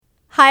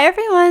Hi,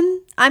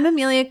 everyone. I'm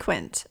Amelia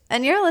Quint,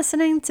 and you're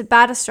listening to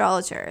Bad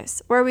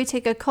Astrologers, where we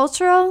take a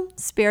cultural,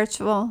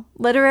 spiritual,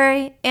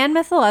 literary, and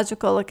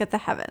mythological look at the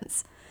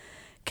heavens.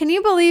 Can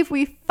you believe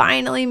we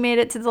finally made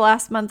it to the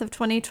last month of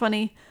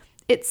 2020?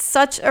 It's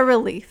such a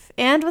relief,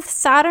 and with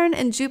Saturn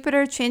and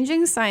Jupiter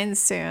changing signs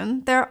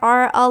soon, there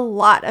are a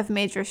lot of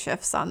major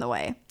shifts on the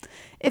way.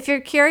 If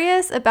you're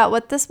curious about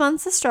what this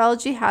month's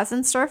astrology has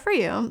in store for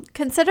you,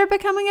 consider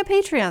becoming a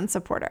Patreon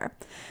supporter.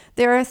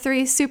 There are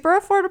 3 super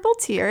affordable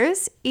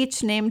tiers,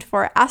 each named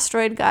for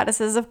asteroid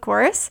goddesses, of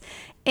course,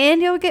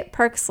 and you'll get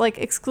perks like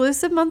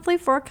exclusive monthly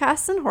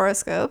forecasts and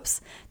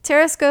horoscopes,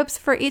 taroscopes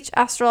for each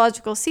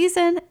astrological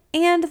season,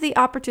 and the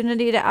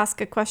opportunity to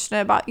ask a question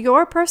about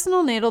your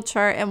personal natal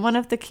chart in one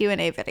of the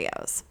Q&A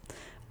videos.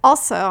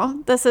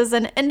 Also, this is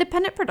an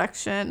independent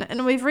production,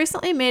 and we've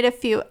recently made a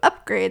few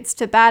upgrades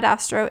to Bad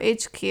Astro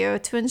HQ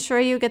to ensure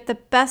you get the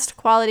best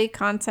quality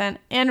content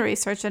and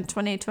research in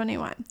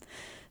 2021.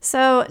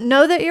 So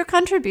know that your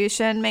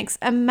contribution makes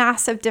a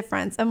massive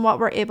difference in what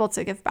we're able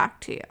to give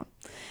back to you.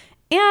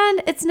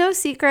 And it's no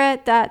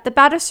secret that the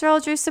Bad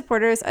Astrologer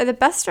supporters are the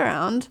best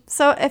around,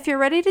 so if you're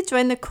ready to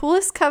join the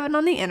coolest coven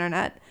on the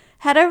internet,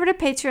 head over to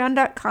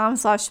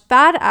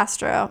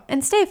patreon.com/badastro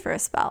and stay for a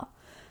spell.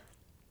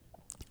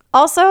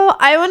 Also,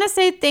 I want to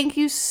say thank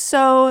you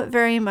so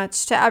very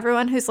much to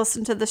everyone who's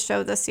listened to the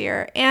show this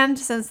year and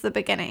since the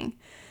beginning.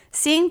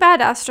 Seeing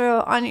Bad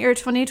Astro on your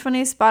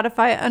 2020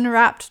 Spotify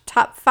Unwrapped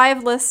top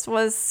 5 list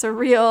was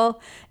surreal,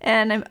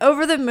 and I'm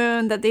over the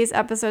moon that these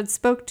episodes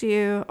spoke to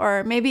you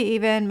or maybe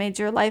even made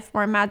your life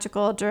more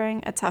magical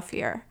during a tough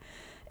year.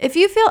 If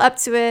you feel up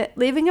to it,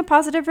 leaving a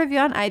positive review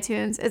on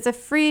iTunes is a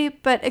free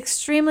but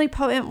extremely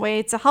potent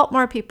way to help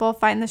more people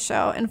find the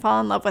show and fall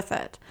in love with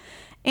it.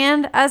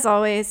 And as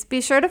always, be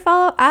sure to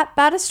follow at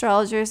Bad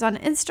Astrologers on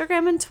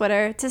Instagram and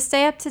Twitter to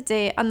stay up to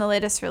date on the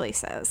latest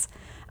releases.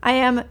 I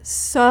am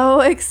so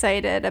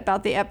excited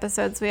about the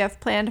episodes we have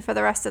planned for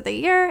the rest of the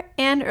year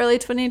and early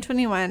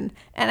 2021,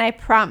 and I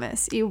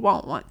promise you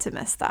won't want to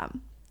miss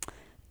them.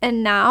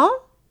 And now,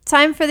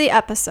 time for the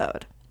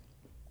episode.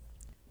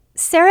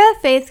 Sarah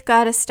Faith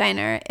Goddess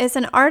Steiner is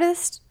an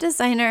artist,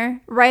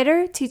 designer,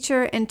 writer,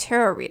 teacher, and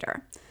tarot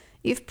reader.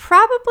 You've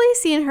probably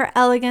seen her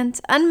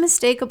elegant,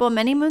 unmistakable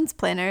many moons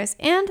planners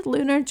and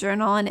lunar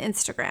journal on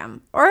Instagram,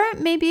 or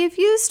maybe you've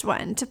used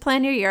one to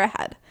plan your year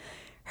ahead.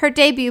 Her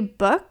debut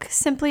book,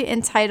 simply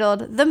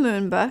entitled The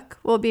Moon Book,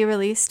 will be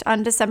released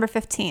on December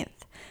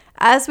 15th.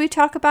 As we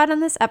talk about in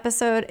this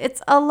episode,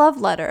 it's a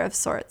love letter of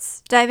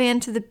sorts, diving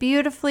into the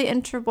beautifully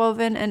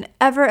interwoven and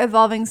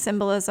ever-evolving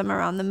symbolism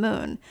around the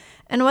moon,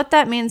 and what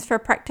that means for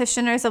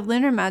practitioners of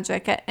lunar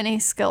magic at any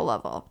skill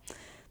level.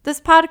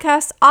 This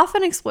podcast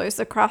often explores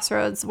the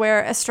crossroads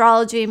where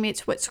astrology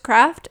meets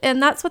witchcraft,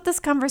 and that's what this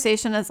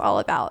conversation is all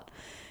about.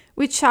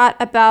 We chat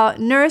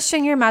about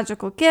nourishing your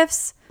magical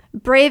gifts,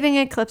 braving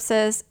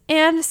eclipses,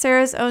 and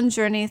Sarah's own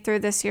journey through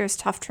this year's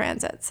tough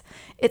transits.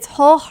 It's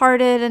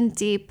wholehearted and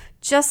deep,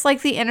 just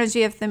like the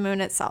energy of the moon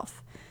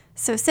itself.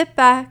 So sit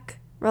back,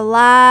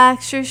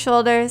 relax your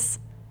shoulders,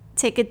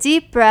 take a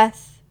deep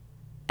breath,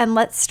 and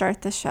let's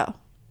start the show.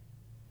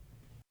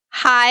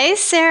 Hi,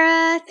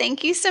 Sarah.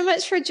 Thank you so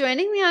much for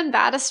joining me on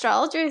Bad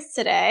Astrologers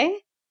today.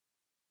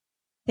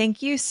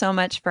 Thank you so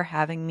much for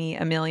having me,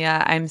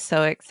 Amelia. I'm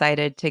so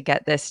excited to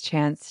get this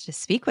chance to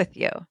speak with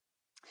you.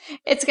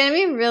 It's going to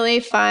be really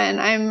fun.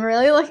 I'm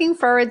really looking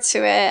forward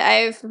to it.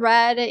 I've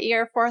read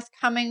your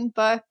forthcoming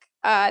book,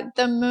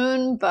 The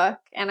Moon Book,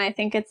 and I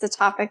think it's a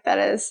topic that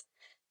is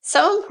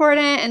so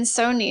important and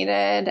so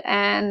needed.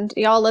 And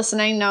y'all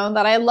listening know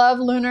that I love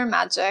lunar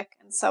magic.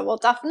 And so we'll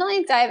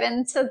definitely dive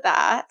into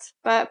that.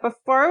 But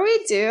before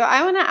we do,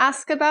 I want to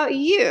ask about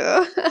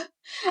you.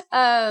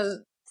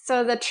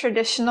 So the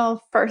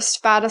traditional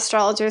first Bad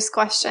Astrologers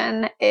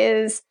question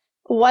is,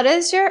 what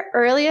is your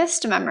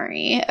earliest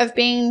memory of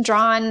being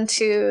drawn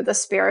to the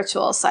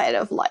spiritual side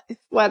of life,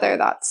 whether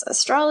that's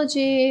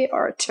astrology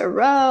or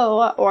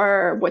tarot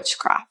or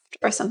witchcraft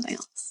or something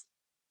else?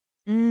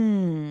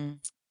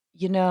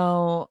 You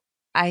know,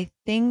 I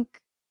think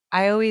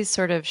I always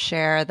sort of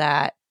share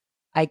that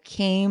I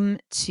came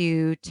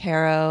to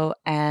tarot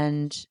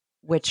and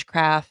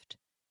witchcraft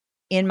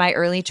in my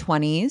early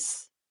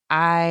 20s.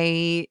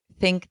 I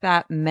think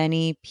that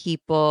many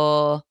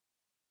people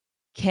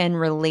can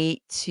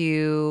relate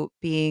to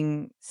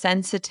being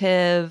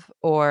sensitive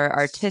or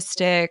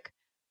artistic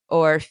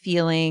or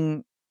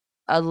feeling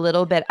a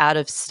little bit out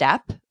of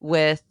step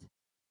with,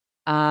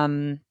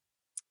 um,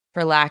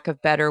 for lack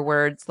of better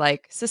words,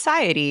 like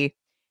society.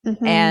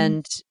 Mm-hmm.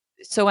 And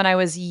so when I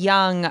was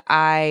young,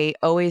 I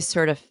always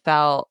sort of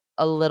felt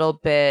a little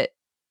bit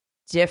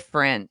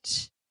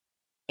different.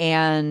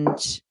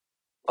 And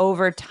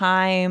over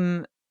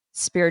time,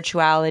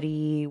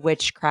 spirituality,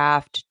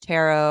 witchcraft,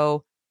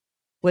 tarot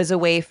was a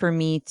way for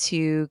me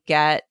to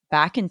get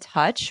back in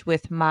touch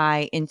with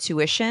my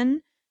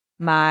intuition,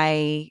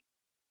 my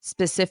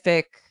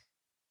specific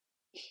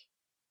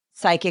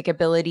psychic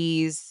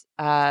abilities.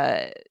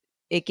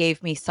 It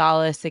gave me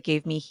solace, it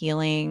gave me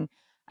healing.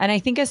 And I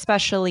think,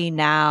 especially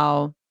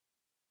now,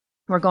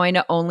 we're going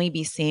to only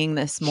be seeing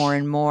this more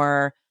and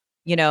more,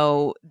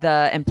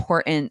 the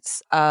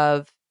importance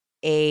of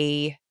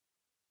a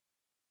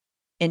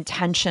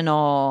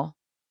intentional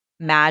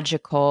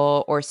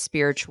magical or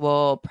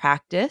spiritual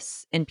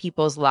practice in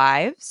people's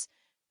lives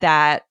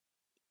that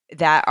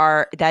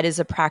that is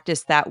a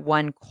practice that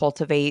one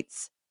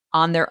cultivates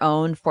on their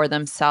own for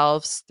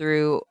themselves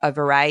through a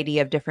variety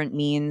of different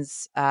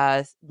means,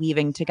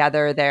 weaving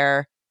together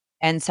their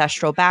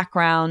ancestral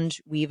background,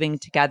 weaving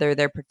together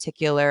their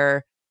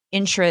particular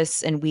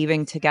interests, and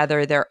weaving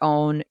together their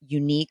own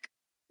unique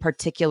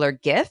particular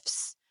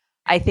gifts.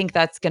 I think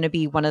that's going to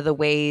be one of the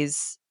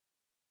ways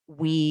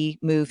we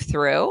move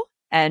through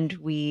and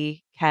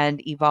we can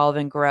evolve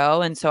and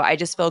grow. And so I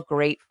just feel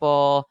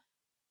grateful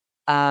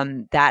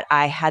that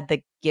I had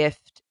the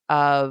gift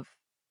of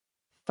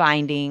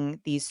finding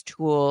these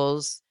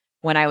tools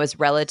when I was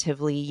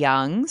relatively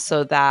young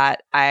so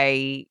that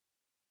I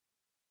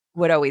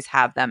would always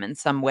have them in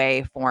some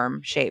way,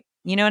 form, shape.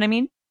 You know what I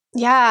mean?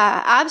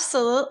 Yeah,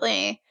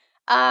 absolutely.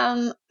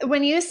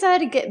 When you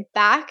said get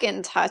back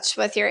in touch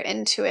with your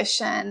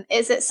intuition,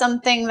 is it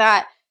something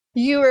that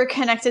you were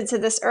connected to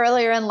this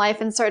earlier in life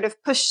and sort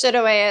of pushed it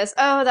away as,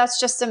 oh, that's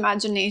just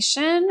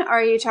imagination? Or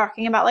are you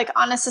talking about like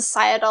on a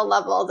societal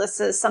level, this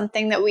is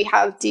something that we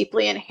have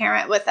deeply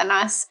inherent within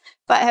us,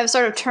 but have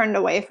sort of turned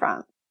away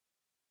from?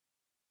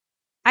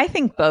 I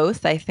think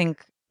both. I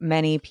think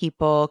many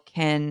people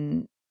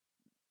can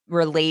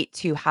relate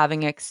to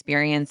having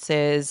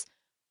experiences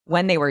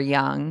when they were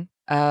young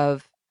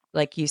of,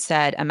 like you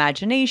said,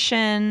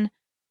 imagination,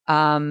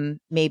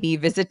 maybe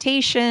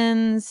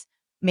visitations,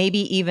 maybe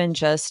even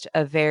just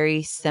a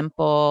very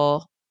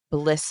simple,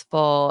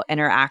 blissful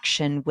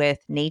interaction with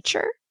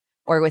nature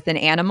or with an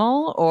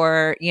animal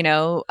or,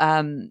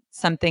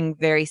 something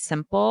very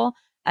simple.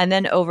 And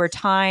then over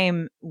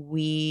time,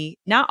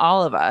 not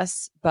all of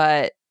us,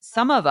 but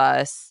some of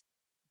us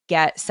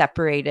get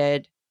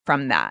separated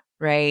from that,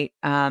 right?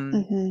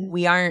 Mm-hmm.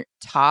 We aren't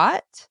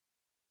taught.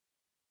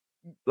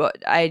 Well,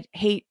 I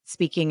hate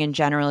speaking in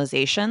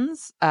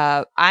generalizations.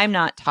 I'm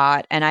not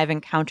taught, and I've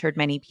encountered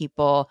many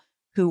people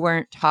who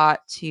weren't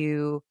taught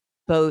to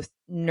both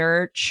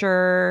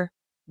nurture,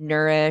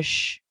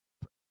 nourish,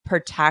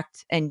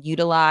 protect, and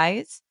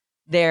utilize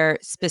their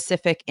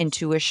specific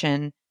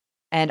intuition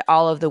and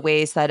all of the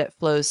ways that it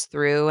flows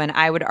through. And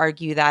I would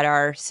argue that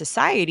our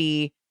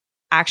society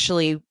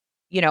actually,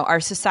 our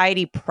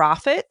society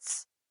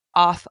profits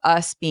off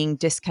us being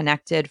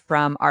disconnected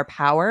from our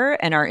power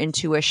and our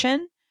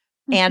intuition.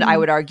 And I Mm-hmm.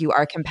 would argue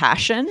our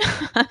compassion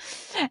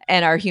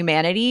and our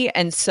humanity.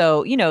 And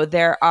so,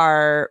 there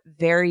are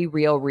very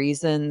real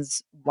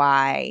reasons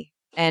why.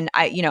 And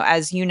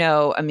as you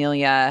know,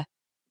 Amelia,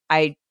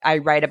 I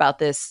write about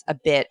this a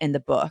bit in the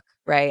book,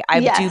 right? I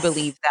do Yes.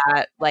 believe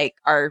that like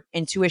our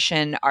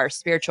intuition, our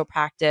spiritual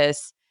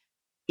practice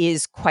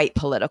is quite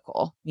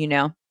political.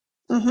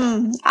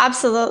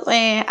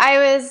 Absolutely. I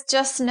was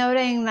just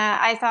noting that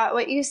I thought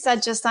what you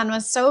said just then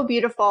was so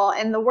beautiful.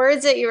 And the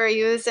words that you were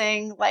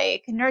using,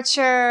 like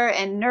nurture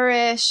and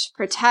nourish,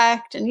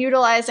 protect and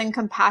utilize and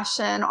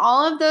compassion,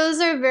 all of those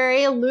are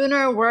very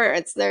lunar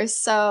words. They're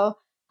so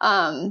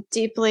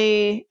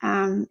deeply,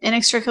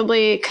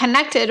 inextricably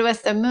connected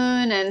with the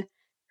moon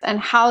and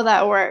how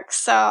that works.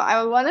 So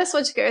I want to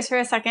switch gears for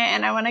a second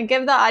and I want to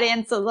give the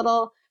audience a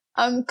little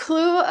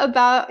clue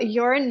about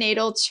your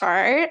natal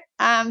chart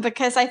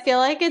because I feel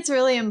like it's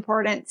really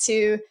important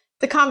to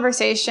the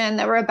conversation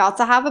that we're about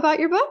to have about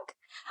your book.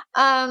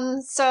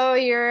 So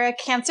you're a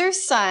Cancer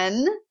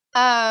Sun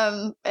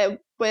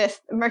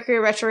with Mercury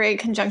retrograde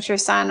conjunct your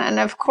Sun, and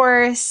of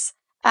course,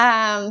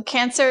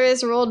 Cancer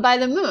is ruled by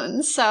the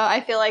Moon. So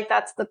I feel like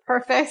that's the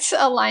perfect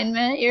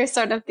alignment. You're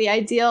sort of the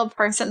ideal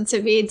person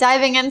to be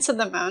diving into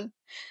the Moon.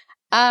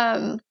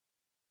 Um,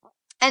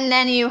 and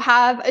then you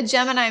have a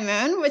Gemini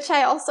moon, which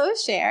I also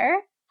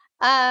share,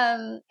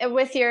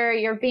 with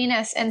your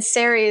Venus and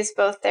Ceres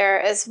both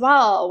there as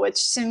well,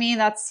 which to me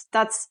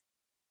that's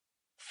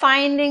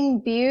finding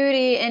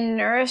beauty and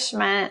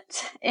nourishment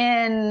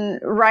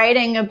in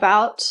writing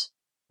about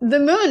the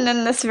moon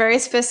in this very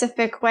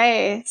specific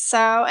way.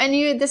 So,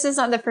 and this is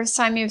not the first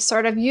time you've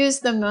sort of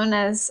used the moon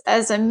as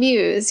a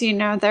muse.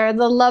 They're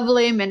the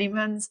lovely mini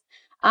moons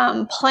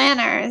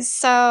planners.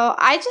 So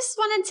I just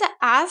wanted to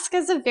ask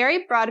as a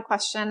very broad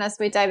question as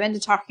we dive into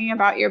talking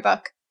about your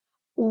book.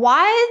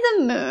 Why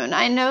the moon?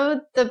 I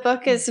know the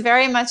book is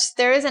very much,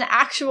 there is an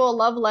actual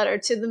love letter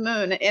to the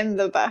moon in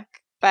the book,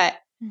 but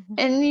Mhm.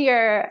 in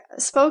your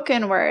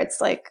spoken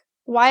words, like,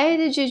 why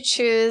did you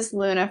choose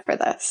Luna for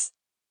this?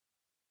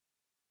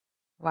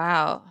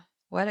 Wow,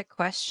 what a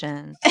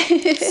question.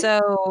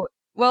 So,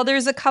 well,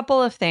 there's a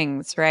couple of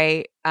things,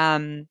 right?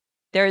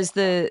 There's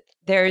the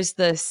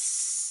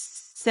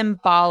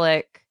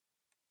symbolic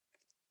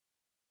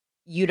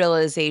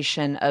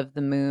utilization of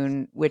the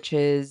moon, which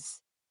is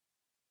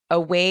a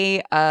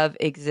way of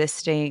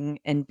existing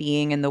and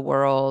being in the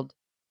world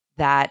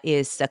that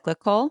is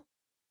cyclical,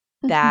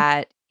 Mhm.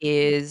 that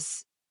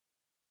is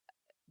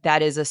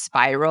that is a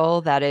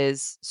spiral, that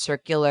is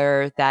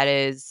circular, that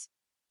is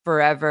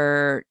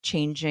forever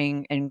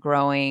changing and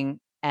growing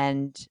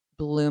and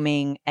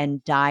blooming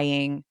and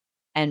dying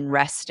and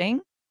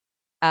resting.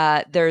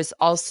 There's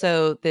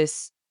also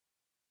this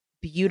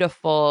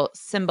beautiful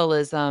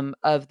symbolism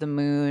of the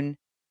moon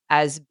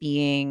as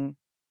being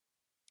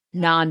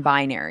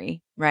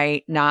non-binary,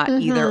 right? Not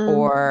either Mm-hmm.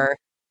 or,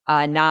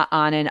 not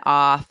on and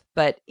off,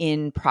 but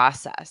in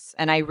process.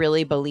 And I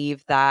really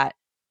believe that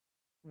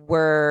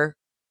we're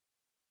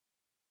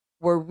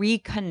we're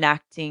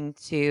reconnecting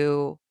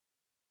to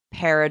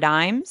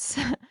paradigms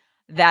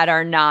that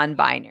are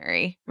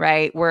non-binary,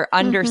 right? We're Mm-hmm.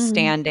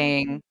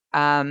 understanding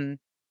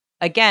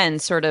again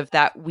sort of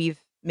that we've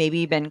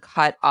maybe been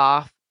cut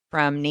off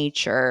from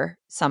nature,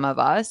 some of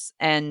us,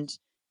 and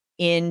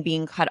in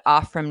being cut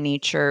off from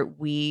nature,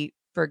 we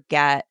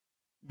forget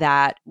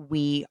that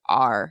we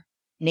are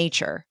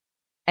nature.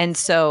 And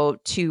so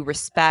to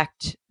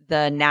respect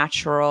the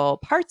natural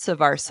parts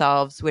of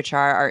ourselves, which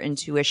are our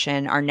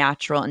intuition, our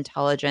natural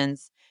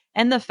intelligence,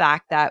 and the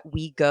fact that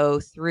we go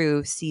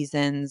through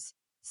seasons,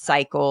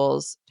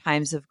 cycles,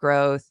 times of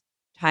growth,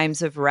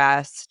 times of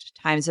rest,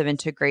 times of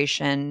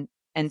integration,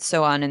 and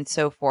so on and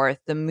so forth.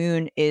 The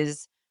moon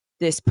is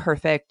this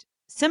perfect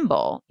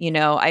symbol. You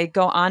know, I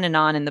go on and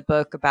on in the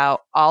book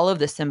about all of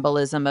the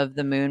symbolism of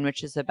the moon,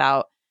 which is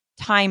about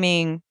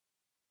timing.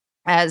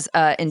 As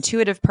an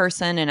intuitive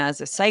person and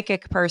as a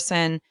psychic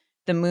person,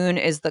 the moon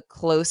is the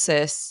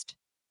closest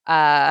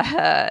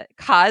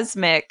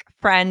cosmic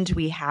friend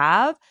we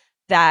have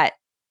that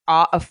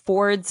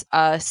affords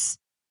us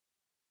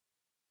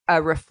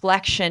a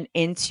reflection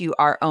into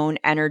our own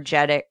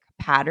energetic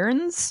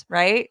patterns,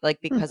 right? Like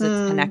because it's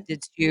Mm-hmm.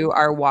 connected to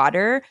our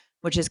water,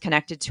 which is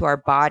connected to our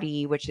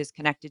body, which is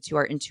connected to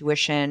our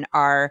intuition,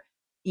 our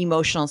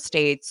emotional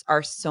states,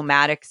 our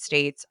somatic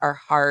states, our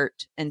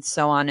heart, and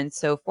so on and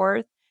so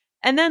forth.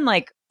 And then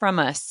like from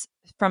a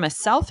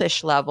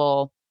selfish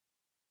level,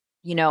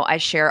 you know, I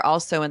share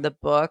also in the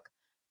book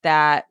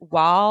that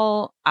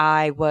while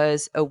I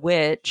was a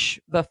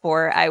witch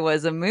before I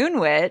was a moon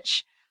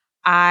witch,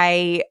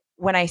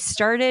 when I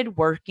started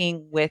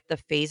working with the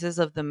phases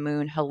of the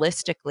moon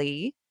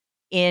holistically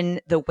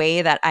in the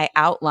way that I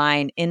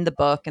outline in the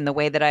book and the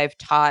way that I've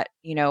taught,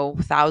 you know,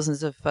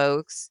 thousands of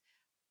folks,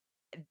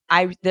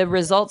 I the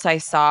results I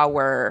saw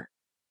were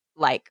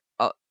like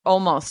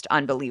almost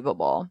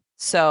unbelievable.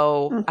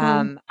 So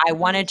Mm-hmm. I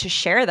wanted to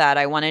share that.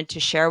 I wanted to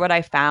share what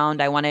I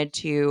found. I wanted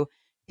to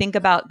think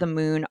about the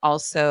moon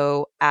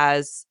also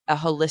as a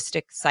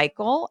holistic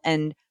cycle.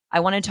 And I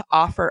wanted to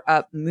offer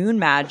up moon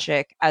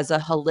magic as a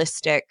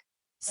holistic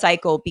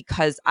cycle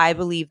because I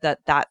believe that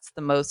that's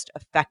the most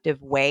effective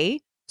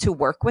way to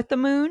work with the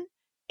moon.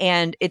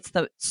 And it's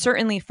the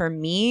certainly for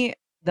me,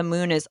 the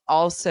moon is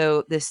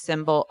also this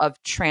symbol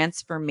of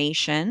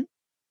transformation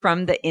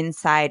from the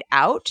inside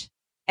out.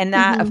 And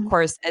that, of Mm-hmm.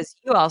 course, as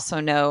you also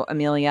know,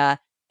 Amelia,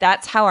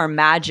 that's how our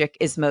magic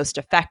is most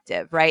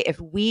effective, right? If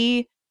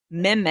we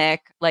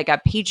mimic like a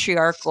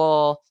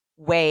patriarchal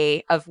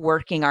way of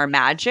working our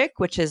magic,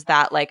 which is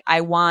that like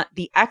I want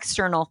the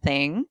external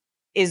thing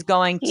is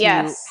going to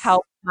Yes.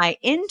 help my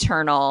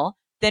internal,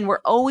 then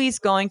we're always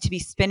going to be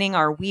spinning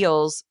our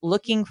wheels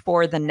looking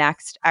for the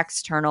next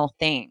external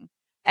thing.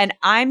 And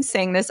I'm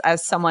saying this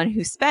as someone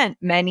who spent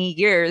many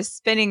years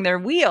spinning their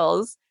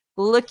wheels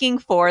looking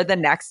for the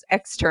next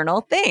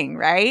external thing,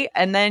 right?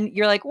 And then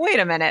you're like, wait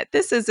a minute,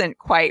 this isn't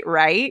quite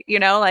right. You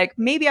know, like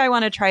maybe I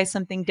want to try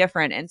something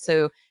different. And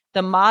so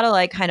the model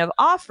I kind of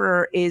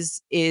offer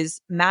is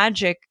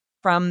magic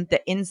from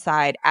the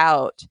inside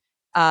out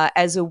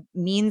as a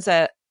means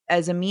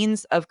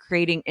of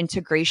creating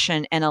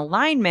integration and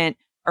alignment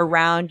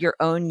around your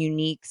own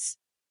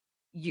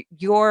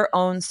your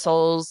own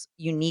soul's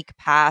unique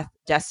path,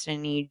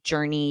 destiny,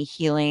 journey,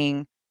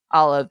 healing,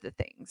 all of the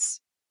things.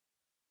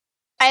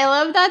 I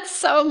love that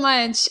so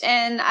much.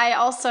 And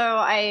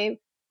I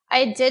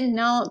did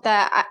note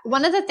that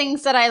one of the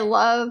things that I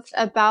loved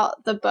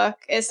about the book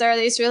is there are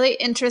these really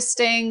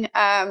interesting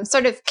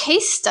sort of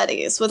case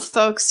studies with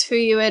folks who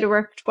you had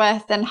worked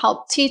with and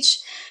helped teach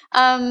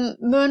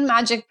moon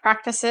magic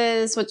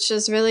practices, which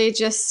is really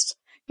just,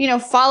 you know,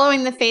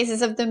 following the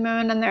phases of the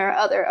moon. And there are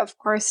other, of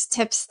course,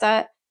 tips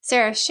that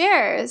Sarah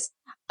shares.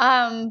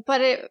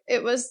 But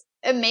it was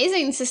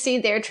amazing to see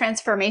their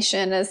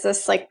transformation as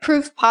this like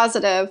proof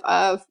positive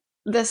of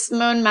this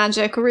moon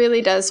magic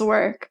really does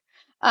work.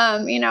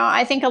 You know,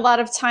 I think a lot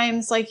of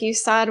times, like you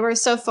said,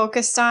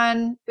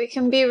 we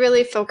can be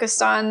really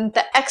focused on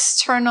the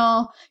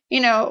external, you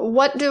know,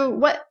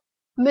 what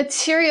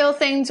material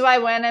thing do I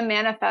want to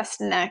manifest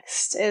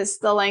next is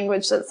the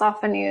language that's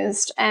often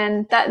used.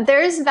 And that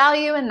there's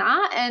value in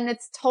that. And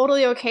it's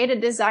totally okay to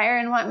desire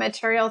and want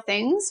material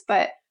things,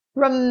 but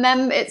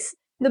remember,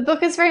 the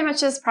book is very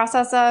much this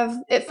process of,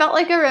 it felt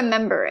like a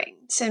remembering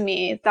to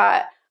me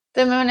that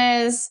the moon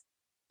is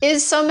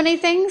so many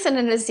things and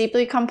it is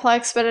deeply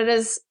complex, but it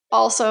is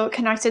also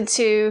connected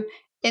to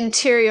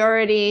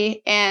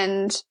interiority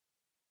and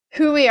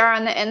who we are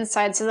on the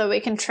inside so that we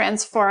can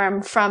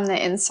transform from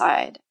the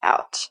inside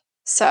out.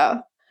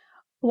 So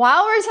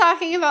while we're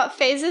talking about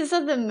phases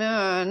of the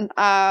moon,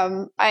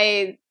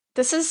 I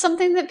This is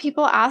something that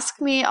people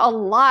ask me a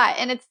lot,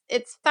 and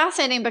it's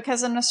fascinating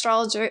because in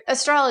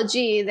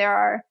astrology there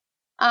are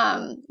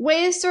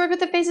ways to work with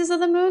the phases of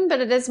the moon,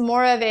 but it is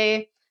more of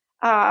a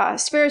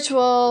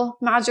spiritual,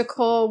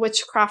 magical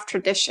witchcraft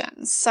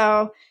tradition.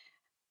 So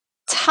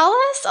tell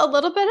us a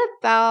little bit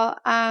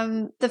about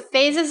the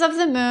phases of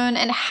the moon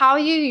and how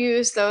you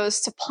use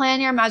those to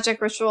plan your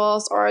magic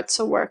rituals or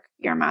to work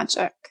your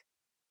magic.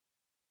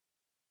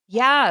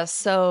 Yeah,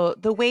 so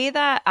the way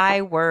that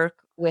I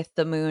work with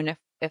the moon,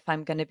 if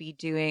I'm going to be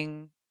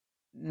doing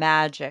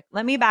magic,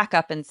 let me back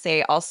up and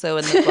say also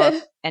in the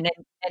book and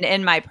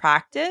in my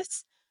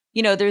practice,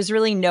 there's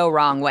really no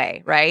wrong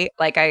way, right?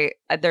 Like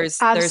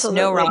there's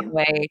no wrong Absolutely.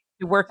 way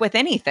to work with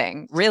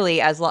anything,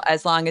 really, as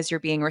long as you're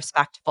being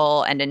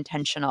respectful and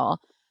intentional,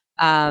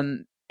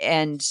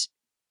 and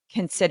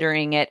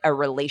considering it a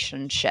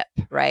relationship,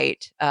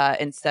 right?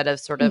 Instead of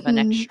sort of an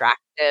Hmm.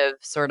 extractive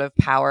sort of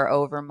power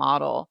over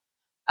model.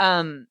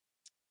 Um,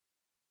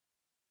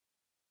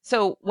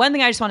 so one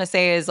thing I just want to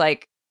say is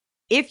like,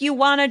 if you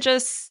want to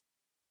just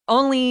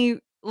only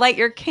light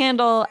your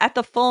candle at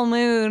the full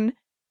moon,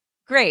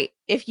 great.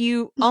 If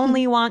you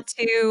only want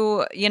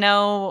to,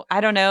 I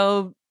don't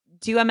know,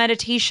 do a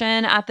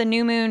meditation at the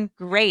new moon,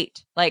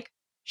 great. Like,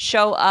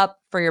 show up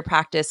for your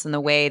practice in the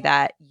way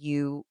that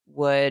you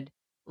would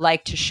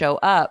like to show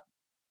up.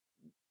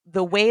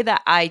 The way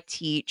that I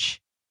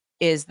teach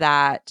is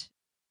that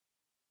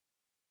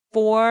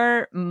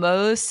for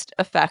most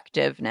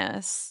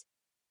effectiveness,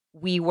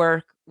 we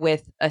work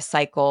with a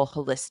cycle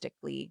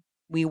holistically.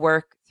 We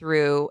work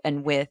through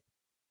and with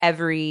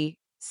every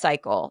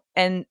cycle.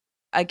 And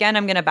again,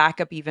 I'm going to back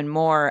up even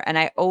more. And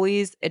I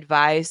always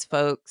advise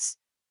folks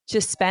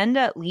to spend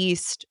at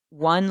least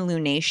one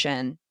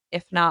lunation,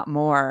 if not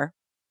more,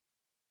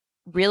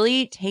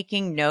 really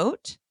taking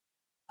note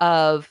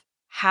of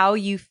how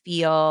you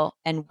feel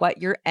and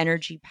what your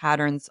energy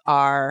patterns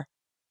are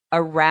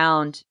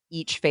around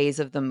each phase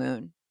of the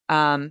moon.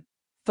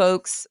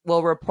 Folks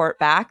will report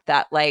back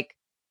that, like,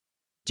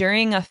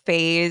 during a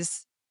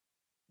phase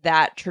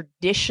that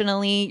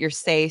traditionally you're,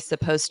 say,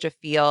 supposed to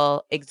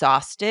feel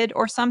exhausted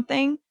or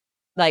something,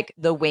 like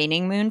the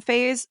waning moon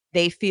phase,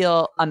 they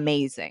feel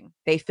amazing.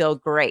 They feel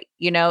great,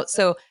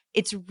 So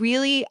it's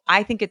really,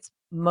 I think it's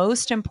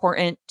most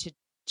important to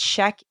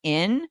check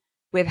in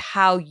with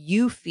how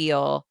you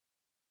feel.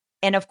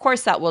 And of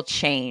course, that will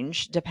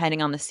change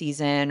depending on the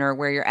season or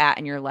where you're at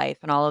in your life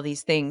and all of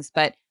these things.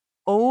 But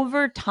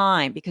over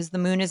time, because the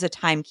moon is a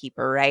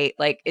timekeeper, right?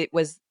 Like, it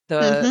was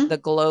the Hmm.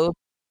 globe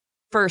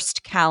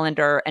first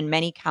calendar, and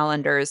many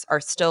calendars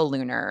are still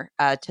lunar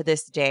to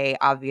this day,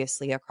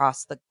 obviously,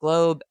 across the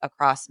globe,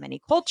 across many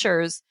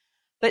cultures.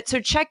 But so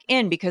check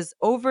in, because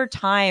over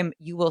time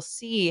you will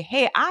see,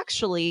 hey,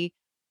 actually,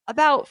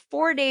 about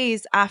 4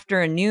 days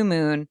after a new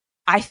moon,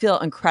 I feel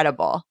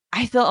incredible.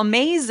 I feel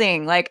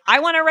amazing. Like, I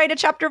want to write a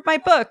chapter of my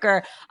book,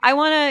 or I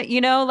want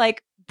to,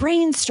 like,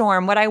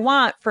 brainstorm what I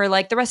want for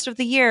like the rest of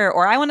the year,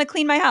 or I want to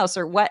clean my house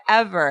or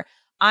whatever.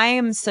 I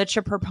am such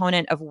a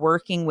proponent of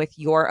working with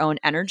your own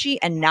energy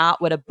and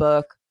not what a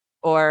book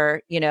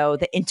or,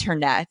 the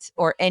internet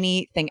or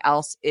anything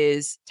else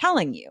is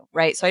telling you,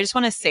 right? So I just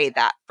want to say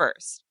that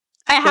first.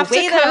 I The have to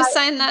way that I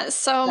co-sign that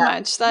so yeah,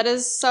 much. That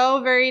is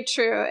so very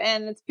true,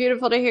 and it's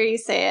beautiful to hear you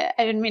say it.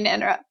 I didn't mean to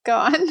interrupt. Go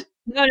on.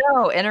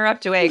 no,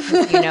 interrupt away,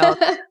 because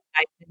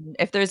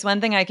if there's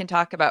one thing I can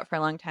talk about for a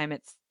long time,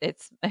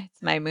 it's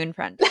my moon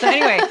friend. So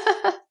anyway,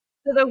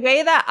 so the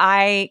way that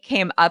I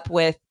came up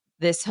with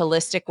this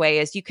holistic way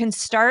is you can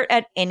start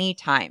at any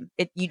time.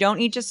 You don't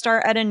need to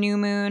start at a new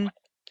moon.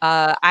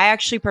 I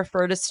actually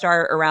prefer to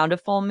start around a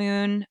full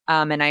moon,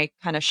 and I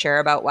kind of share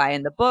about why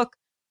in the book.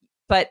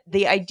 But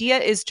the idea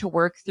is to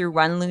work through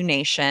one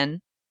lunation.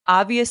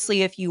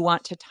 Obviously, if you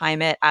want to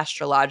time it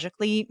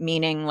astrologically,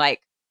 meaning like,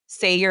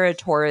 say you're a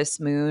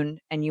Taurus moon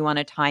and you want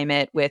to time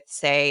it with,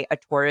 say, a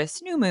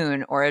Taurus new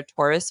moon or a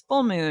Taurus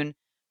full moon,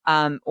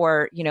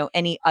 or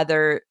any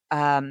other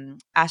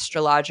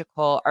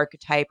astrological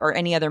archetype or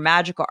any other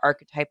magical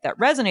archetype that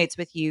resonates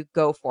with you,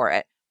 go for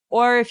it.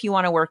 Or if you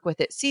want to work with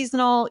it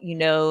seasonal,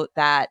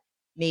 that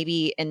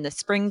maybe in the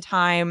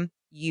springtime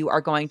you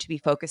are going to be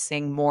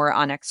focusing more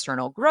on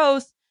external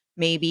growth.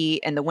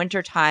 Maybe in the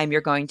wintertime, you're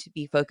going to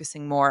be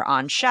focusing more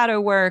on shadow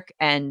work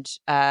and,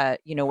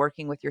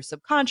 working with your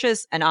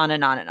subconscious, and on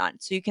and on and on.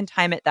 So you can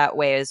time it that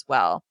way as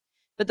well.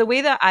 But the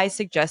way that I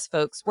suggest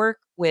folks work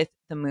with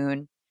the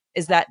moon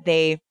is that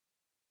they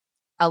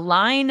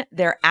align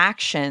their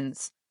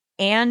actions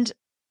and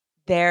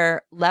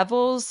their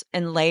levels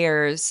and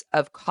layers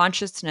of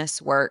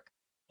consciousness work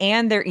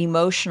and their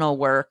emotional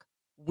work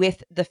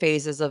with the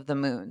phases of the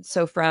moon.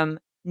 So from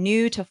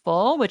new to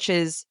full, which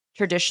is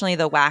traditionally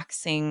the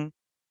waxing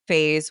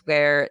phase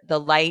where the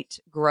light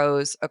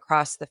grows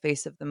across the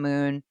face of the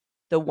moon,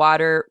 the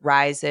water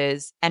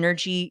rises,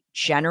 energy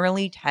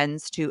generally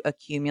tends to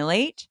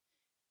accumulate.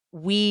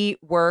 We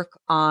work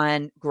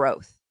on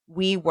growth.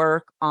 We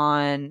work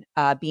on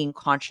being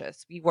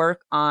conscious. We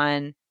work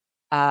on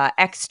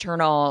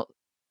external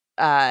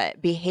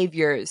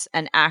behaviors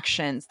and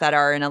actions that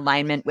are in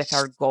alignment with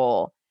our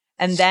goal.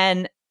 And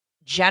then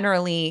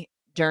generally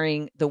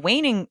during the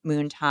waning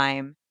moon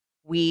time,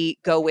 we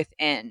go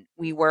within.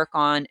 We work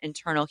on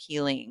internal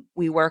healing.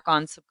 We work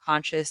on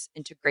subconscious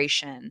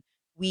integration.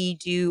 We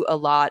do a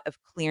lot of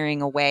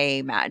clearing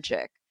away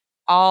magic,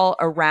 all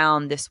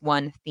around this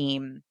one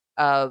theme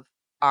of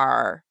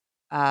our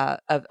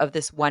of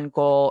this one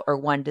goal or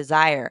one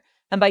desire.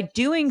 And by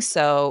doing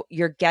so,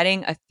 you're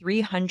getting a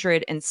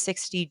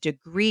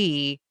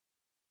 360-degree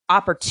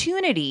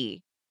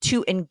opportunity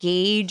to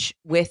engage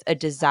with a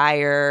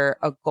desire,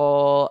 a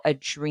goal, a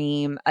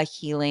dream, a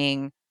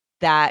healing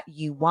that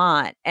you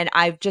want. And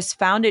I've just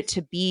found it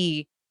to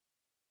be,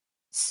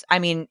 I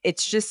mean,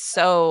 it's just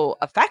so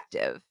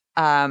effective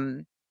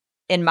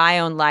in my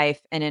own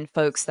life and in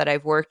folks that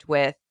I've worked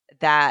with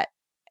that,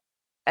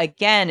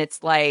 again,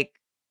 it's like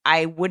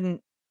I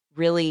wouldn't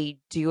really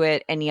do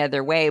it any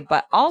other way.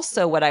 But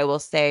also, what I will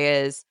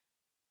say is,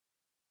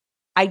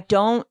 I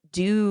don't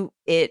do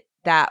it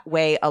that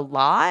way a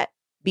lot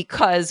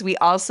because we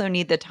also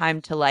need the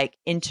time to like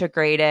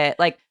integrate it.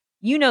 Like,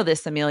 you know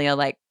this, Amelia,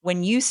 like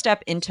when you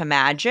step into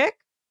magic,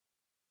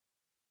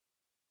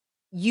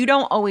 you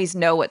don't always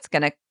know what's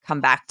going to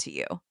come back to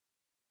you.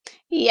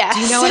 Yes,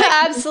 Do you know what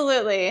I mean?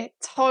 absolutely.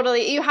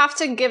 Totally. You have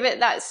to give it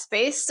that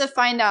space to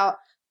find out,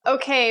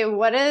 okay,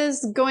 what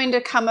is going to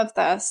come of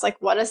this? Like,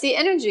 what is the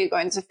energy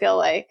going to feel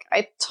like?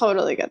 I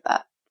totally get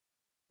that.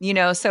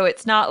 So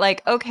it's not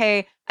like,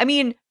 okay, I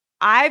mean,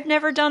 I've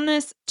never done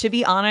this. To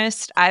be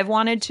honest, I've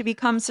wanted to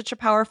become such a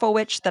powerful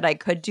witch that I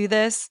could do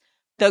this.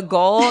 The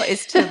goal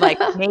is to like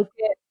make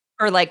it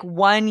for like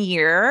 1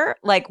 year,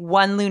 like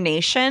one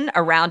lunation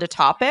around a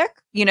topic,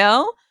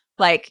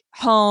 like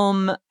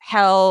home,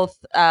 health,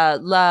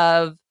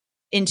 love,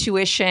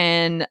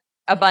 intuition,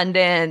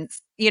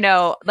 abundance,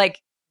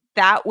 like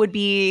that would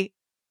be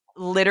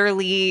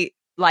literally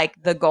like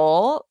the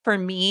goal for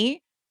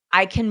me.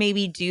 I can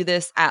maybe do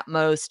this at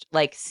most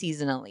like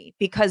seasonally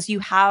because you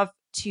have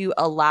to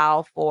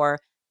allow for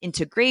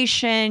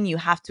integration, you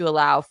have to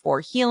allow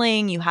for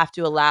healing, you have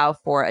to allow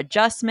for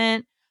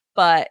adjustment.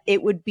 But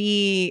it would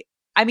be,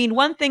 I mean,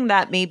 one thing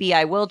that maybe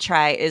I will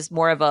try is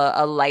more of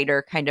a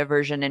lighter kind of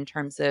version in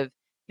terms of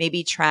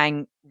maybe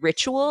trying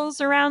rituals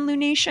around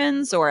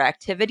lunations or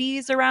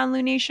activities around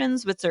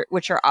lunations,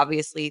 which are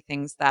obviously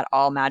things that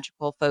all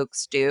magical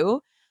folks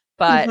do.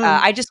 But Hmm.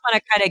 I just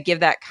want to kind of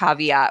give that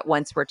caveat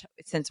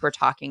since we're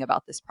talking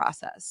about this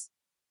process.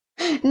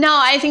 No,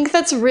 I think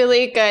that's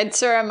really good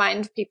to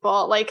remind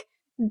people. Like,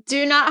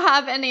 do not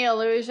have any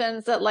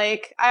illusions that,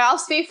 like, I'll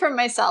speak for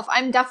myself.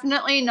 I'm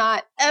definitely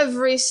not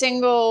every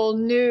single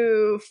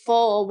new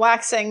full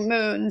waxing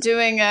moon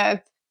doing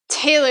a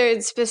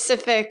tailored,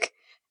 specific,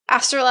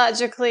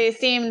 astrologically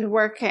themed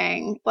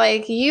working.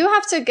 Like, you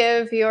have to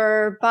give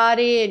your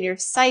body and your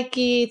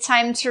psyche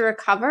time to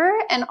recover.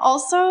 And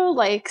also,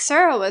 like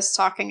Sarah was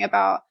talking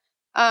about,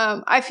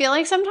 I feel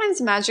like sometimes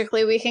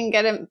magically we can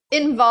get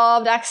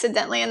involved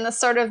accidentally in this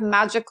sort of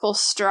magical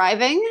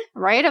striving,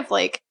 right? Of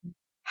like,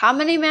 how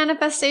many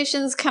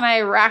manifestations can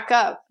I rack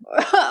up?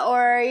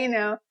 Or,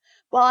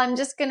 well, I'm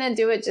just going to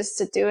do it just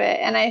to do it.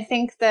 And I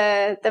think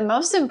the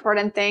most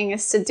important thing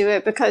is to do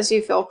it because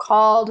you feel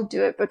called,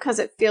 do it because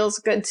it feels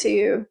good to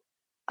you.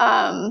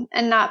 And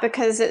not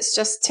because it's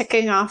just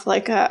ticking off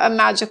like a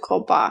magical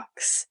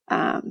box.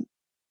 Yeah.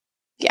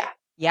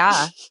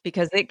 Yeah,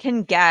 because it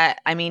can get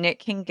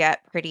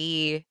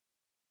pretty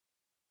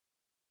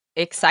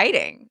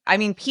exciting. I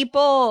mean,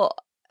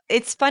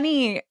 it's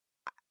funny,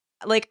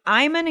 like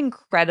I'm an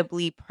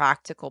incredibly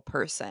practical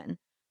person.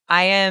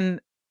 I am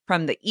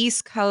from the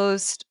East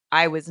Coast.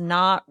 I was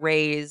not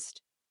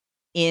raised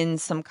in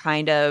some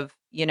kind of,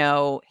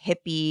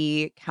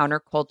 hippie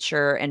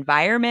counterculture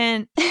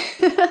environment.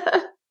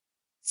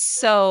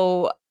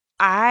 So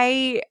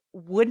I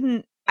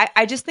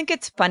just think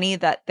it's funny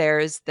that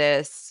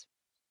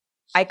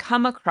I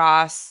come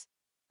across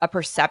a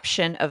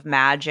perception of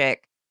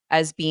magic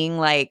as being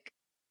like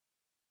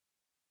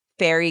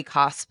fairy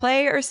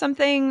cosplay or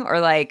something, or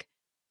like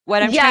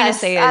what I'm trying to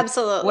Yes, say is what I'm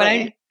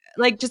absolutely.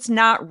 like just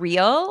not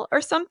real or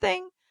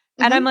something.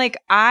 And I'm Hmm. like,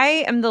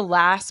 I am the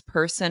last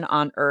person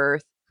on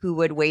earth who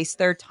would waste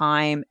their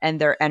time and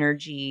their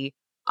energy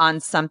on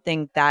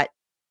something that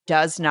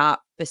does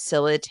not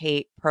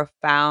facilitate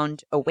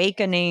profound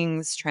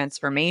awakenings,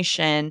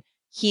 transformation,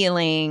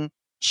 healing,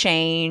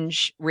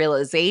 change,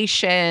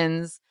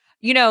 realizations.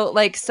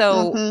 Like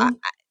Hmm.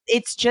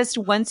 it's just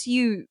once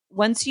you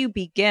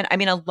begin, I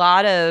mean, a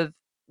lot of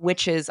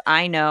witches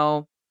I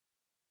know,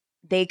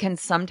 they can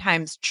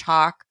sometimes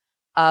chalk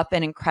up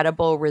an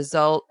incredible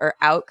result or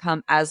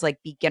outcome as like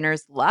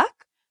beginner's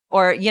luck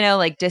or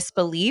like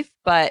disbelief.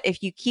 But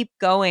if you keep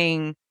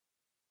going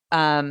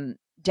down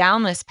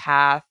this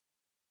path,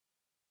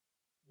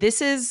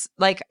 this is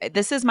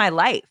my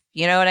life,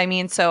 you know what I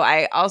mean? So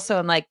I also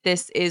am like,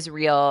 this is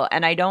real.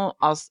 And I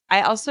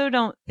also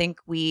don't think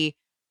we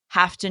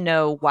have to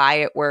know why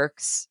it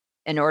works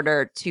in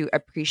order to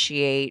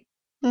appreciate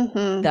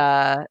Hmm.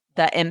 the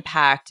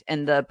impact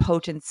and the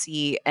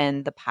potency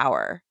and the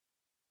power.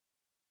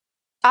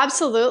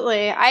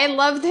 Absolutely. I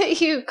love that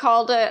you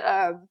called it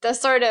the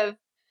sort of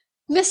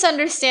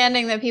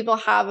misunderstanding that people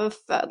have of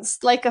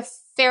like a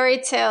fairy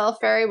tale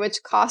fairy witch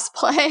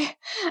cosplay.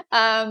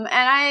 And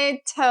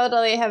I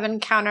totally have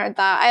encountered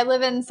that. I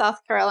live in South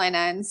Carolina,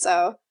 and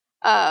so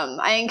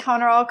I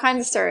encounter all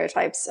kinds of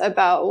stereotypes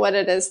about what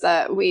it is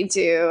that we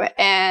do,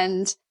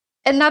 and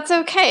that's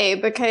okay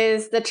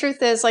because the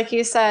truth is, like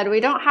you said, we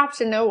don't have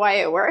to know why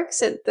it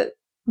works.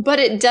 But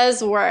it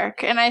does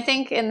work. And I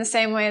think in the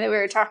same way that we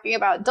were talking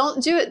about,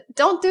 don't do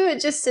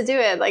it just to do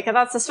it. Like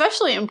that's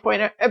especially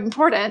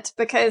important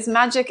because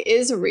magic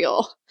is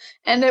real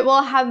and it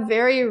will have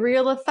very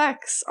real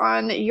effects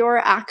on your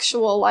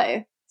actual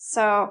life.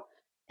 So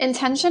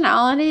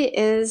intentionality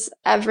is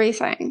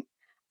everything.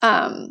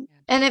 And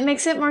it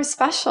makes it more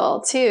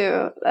special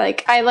too.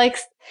 Like I like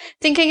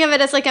thinking of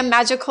it as like a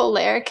magical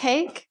layer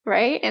cake,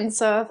 right? And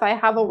so if I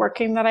have a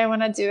working that I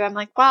want to do, I'm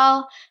like,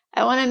 well,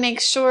 I want to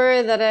make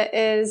sure that it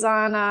is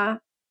on a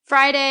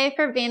Friday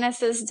for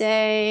Venus's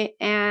day.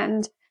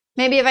 And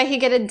maybe if I could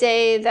get a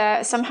day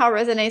that somehow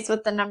resonates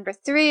with the number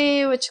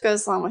 3, which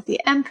goes along with the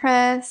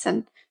Empress.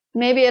 And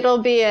maybe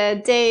it'll be a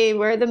day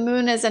where the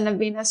moon is in a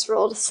Venus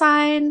ruled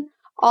sign.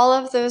 All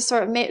of those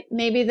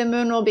maybe the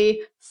moon will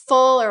be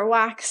full or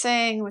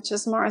waxing, which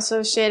is more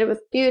associated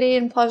with beauty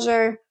and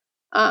pleasure.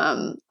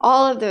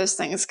 All of those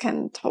things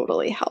can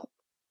totally help.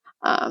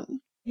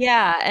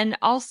 Yeah, and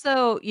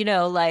also,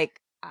 like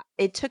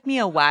it took me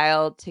a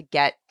while to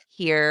get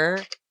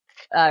here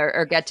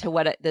or get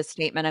to the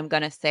statement I'm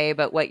going to say,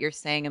 but what you're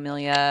saying,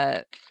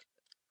 Amelia,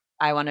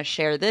 I want to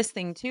share this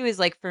thing too is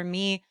like for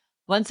me,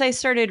 once I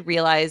started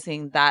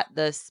realizing that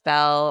the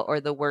spell or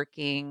the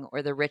working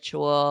or the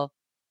ritual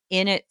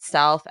in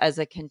itself as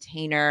a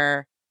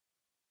container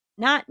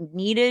not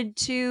needed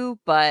to,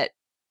 but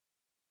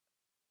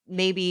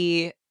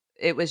maybe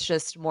it was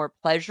just more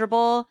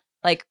pleasurable.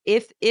 Like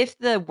if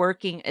the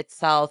working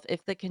itself,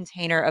 if the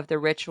container of the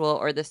ritual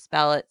or the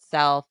spell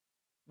itself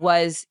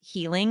was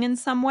healing in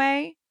some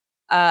way,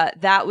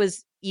 that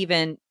was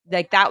even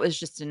like that was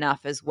just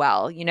enough as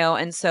well,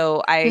 And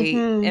so I am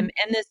Mm-hmm.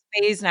 in this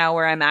phase now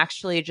where I'm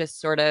actually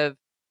just sort of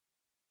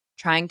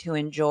trying to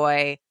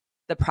enjoy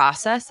the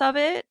process of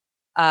it,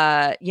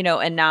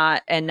 and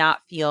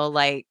not feel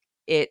like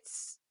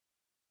it's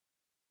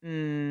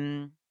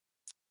mm,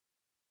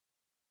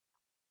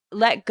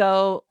 let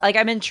go. Like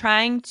I've been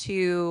trying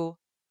to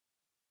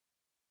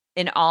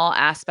in all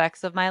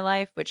aspects of my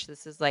life, which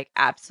this is like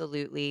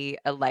absolutely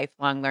a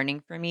lifelong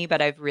learning for me,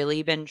 but I've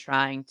really been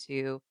trying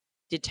to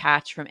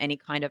detach from any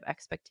kind of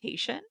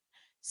expectation.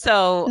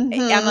 So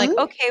I'm like, Mm-hmm.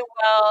 okay,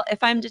 well,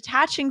 if I'm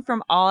detaching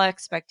from all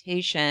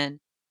expectation,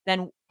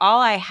 then all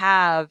I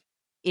have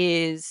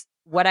is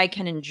what I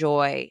can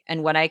enjoy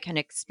and what I can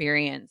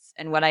experience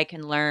and what I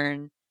can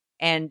learn.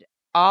 And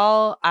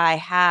all I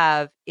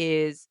have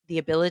is the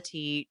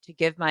ability to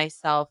give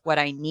myself what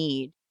I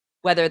need,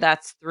 whether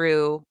that's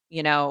through,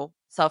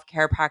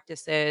 self-care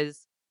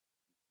practices,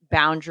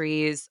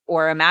 boundaries,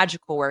 or a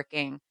magical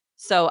working.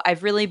 So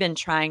I've really been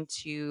trying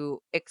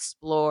to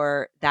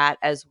explore that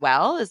as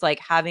well as like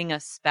having a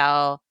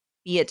spell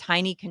be a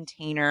tiny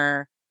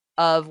container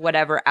of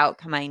whatever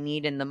outcome I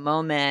need in the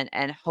moment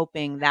and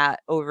hoping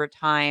that over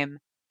time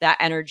that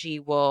energy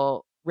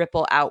will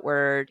ripple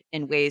outward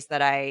in ways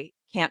that I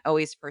can't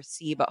always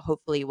foresee, but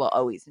hopefully will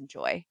always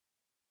enjoy.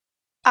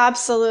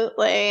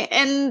 Absolutely.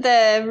 And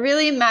the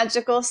really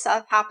magical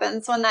stuff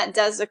happens when that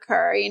does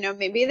occur.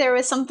 Maybe there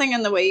was something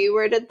in the way you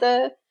worded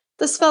the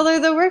spell or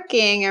the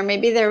working, or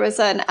maybe there was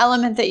an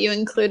element that you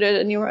included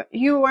and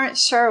you weren't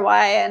sure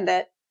why, and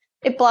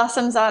it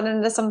blossoms out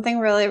into something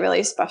really,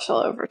 really special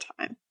over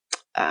time.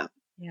 Um,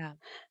 Yeah.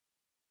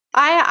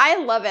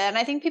 I love it, and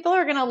I think people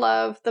are gonna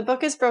love. The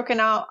book is broken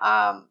out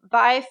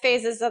by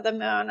phases of the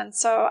moon, and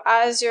so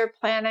as you're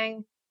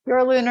planning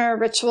your lunar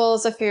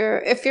rituals, if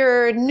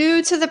you're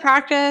new to the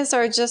practice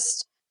or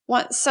just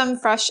want some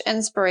fresh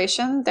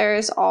inspiration,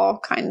 there's all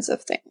kinds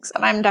of things,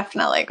 and I'm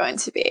definitely going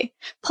to be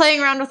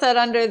playing around with it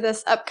under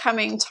this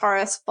upcoming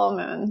Taurus full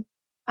moon,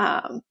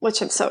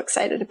 which I'm so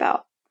excited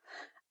about.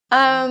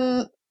 Yeah.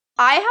 Um,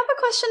 I have a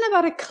question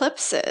about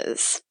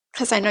eclipses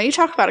because I know you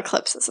talk about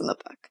eclipses in the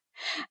book.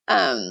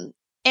 Um,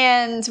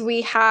 and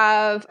we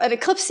have an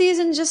eclipse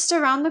season just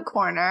around the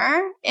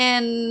corner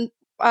in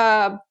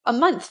a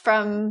month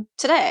from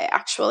today,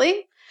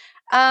 actually.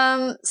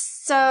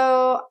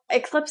 So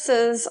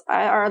eclipses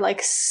are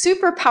like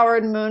super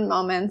powered moon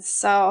moments.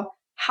 So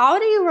how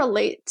do you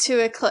relate to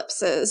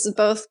eclipses,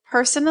 both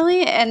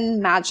personally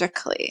and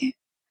magically?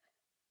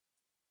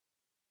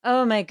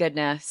 Oh my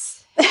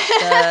goodness.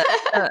 The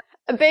the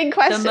A big the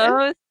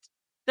question.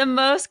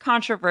 most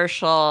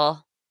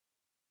controversial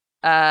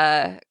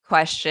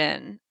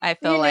question. I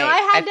feel You knew I like I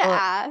had to feel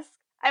ask.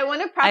 I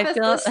want to I preface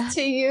feel this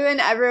to you and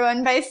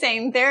everyone by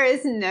saying there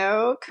is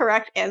no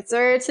correct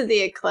answer to the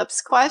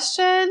eclipse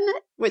question,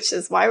 which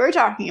is why we're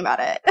talking about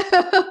it.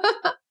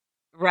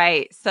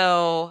 right.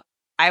 So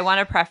I want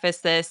to preface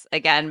this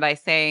again by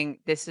saying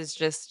this is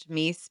just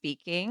me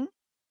speaking.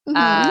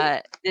 Hmm.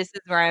 This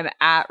is where I'm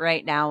at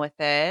right now with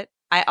it.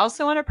 I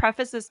also want to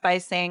preface this by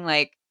saying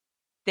like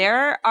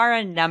there are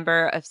a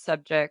number of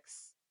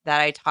subjects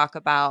that I talk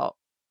about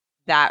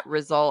that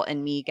result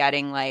in me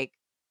getting like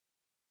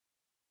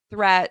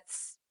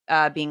threats,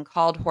 being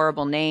called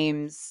horrible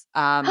names,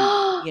 Oh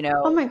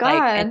my like,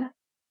 God.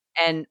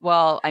 and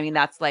well, I mean,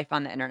 that's life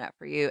on the internet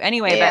for you.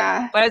 Anyway, but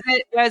Yeah. what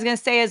I was gonna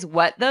say is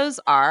what those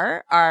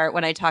are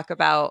when I talk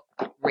about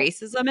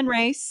racism and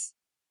race,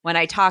 when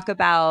I talk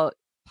about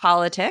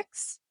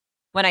politics,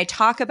 when I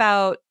talk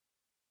about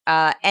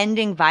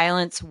ending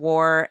violence,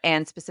 war,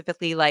 and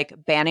specifically like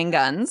banning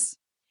guns,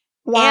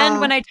 and Wow.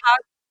 when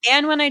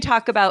I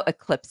talk about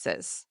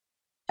eclipses.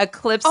 Oh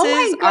Eclipses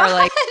my are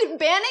like God.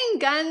 Banning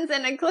guns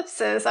and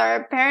eclipses are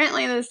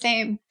apparently the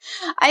same.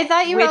 I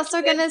thought you were which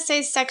also going to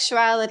say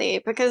sexuality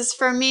because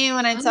for me,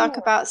 when I talk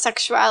oh, about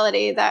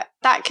sexuality, that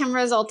can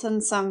result in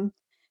some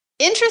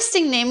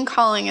interesting name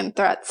calling and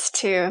threats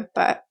too.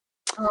 But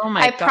oh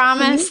my I god. Can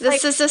promise you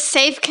like this is a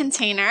safe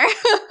container.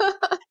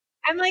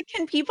 I'm like,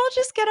 can people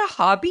just get a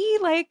hobby?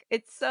 Like,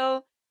 it's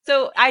so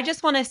I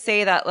just want to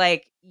say that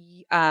like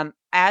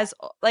as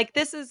like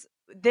this is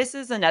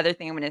another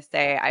thing I'm going to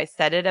say. I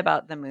said it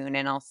about the moon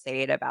and I'll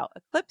say it about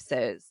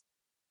eclipses.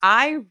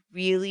 I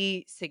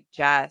really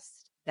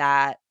suggest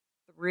that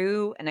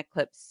through an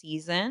eclipse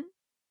season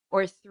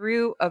or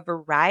through a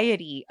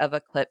variety of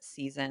eclipse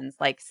seasons,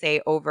 like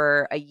say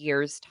over a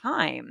year's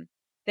time,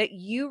 that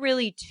you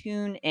really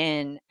tune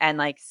in and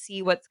like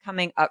see what's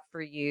coming up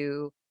for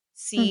you,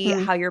 see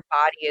Hmm. how your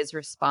body is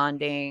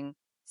responding,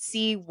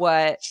 see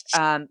what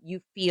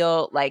you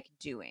feel like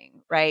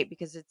doing, right?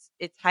 Because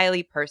it's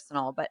highly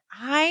personal. But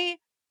I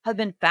have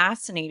been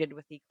fascinated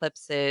with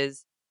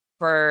eclipses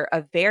for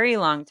a very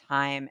long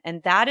time,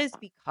 and that is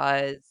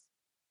because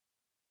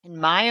in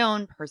my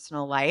own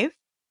personal life,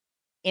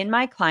 in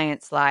my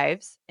clients'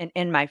 lives, and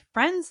in my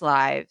friends'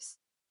 lives,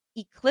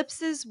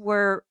 eclipses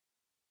were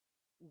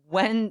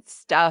when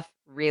stuff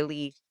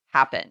really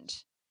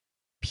happened.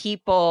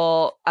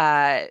 People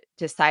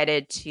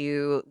decided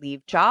to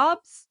leave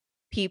jobs.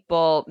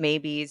 People,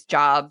 maybe's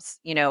jobs,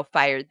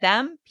 fired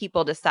them.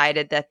 People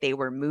decided that they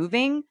were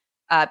moving.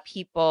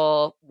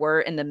 People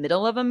were in the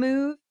middle of a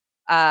move.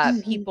 Hmm.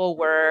 People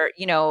were,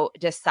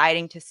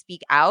 deciding to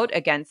speak out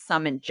against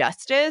some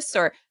injustice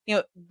or,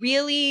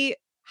 really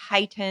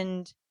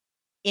heightened,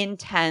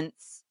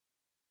 intense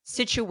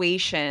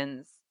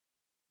situations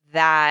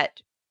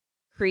that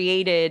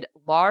created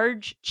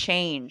large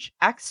change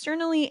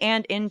externally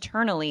and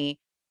internally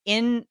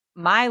in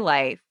my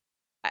life.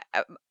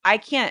 I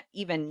can't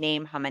even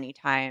name how many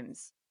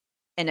times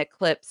an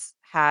eclipse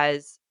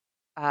has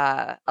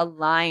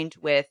aligned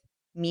with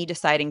me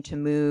deciding to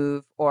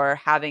move or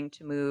having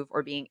to move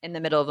or being in the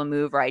middle of a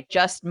move or I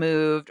just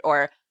moved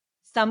or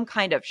some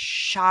kind of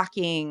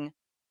shocking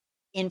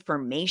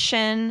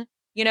information,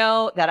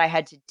 that I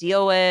had to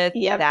deal with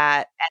Yep.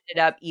 that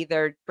ended up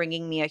either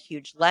bringing me a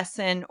huge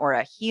lesson or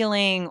a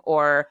healing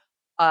or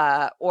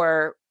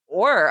to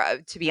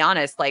be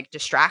honest, like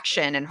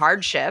distraction and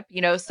hardship,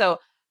 so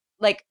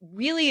like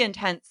really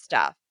intense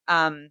stuff.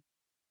 And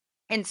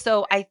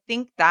so I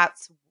think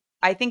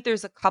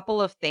there's a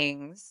couple of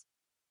things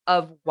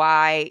of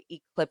why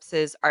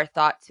eclipses are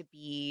thought to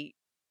be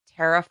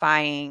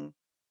terrifying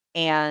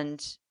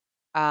and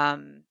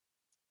um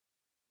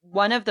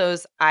one of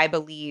those, I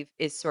believe,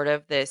 is sort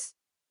of this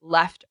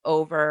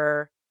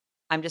leftover,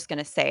 I'm just going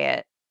to say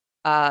it,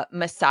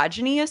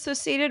 misogyny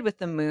associated with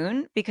the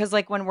moon. Because,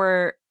 like, when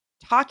we're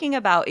talking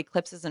about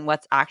eclipses and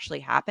what's actually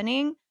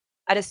happening,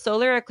 at a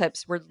solar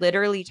eclipse, we're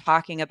literally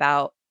talking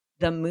about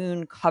the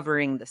moon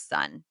covering the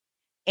sun.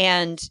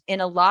 And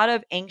in a lot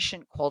of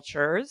ancient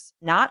cultures,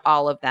 not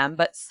all of them,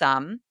 but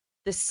some,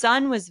 the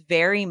sun was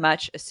very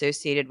much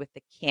associated with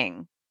the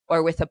king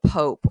or with a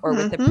pope or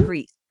with a Hmm.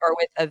 priest or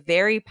with a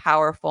very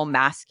powerful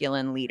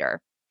masculine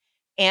leader.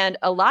 And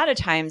a lot of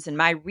times in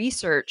my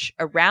research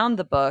around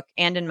the book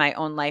and in my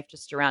own life,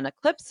 just around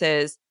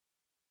eclipses,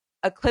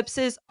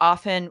 eclipses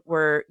often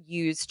were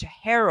used to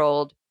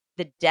herald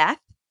the death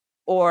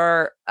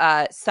or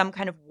some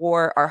kind of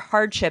war or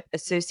hardship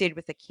associated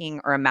with a king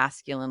or a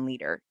masculine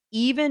leader,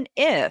 even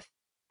if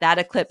that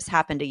eclipse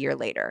happened a year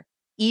later.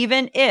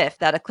 Even if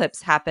that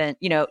eclipse happened,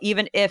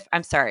 even if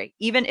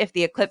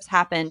the eclipse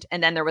happened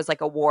and then there was like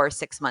a war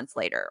 6 months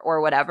later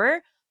or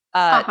whatever,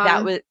 that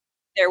Uh-huh. would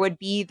there would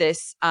be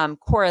this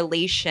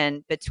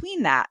correlation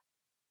between that.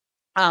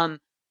 Um,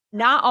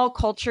 Not all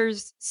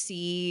cultures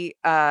see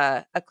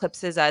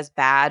eclipses as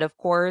bad, of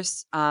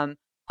course.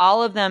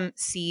 All of them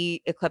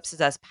see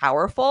eclipses as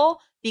powerful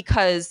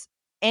because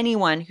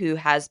anyone who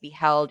has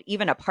beheld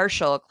even a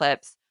partial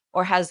eclipse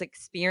or has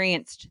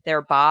experienced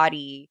their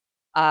body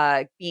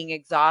being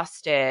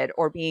exhausted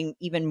or being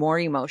even more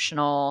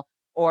emotional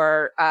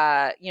or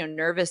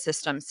nervous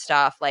system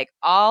stuff, like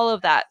all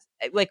of that,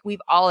 like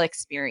we've all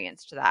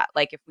experienced that,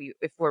 like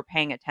if we're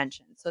paying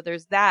attention. So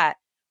there's that.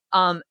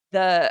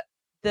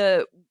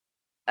 The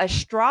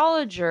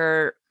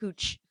astrologer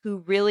who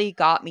really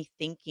got me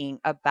thinking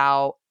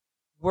about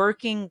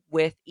working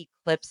with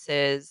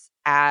eclipses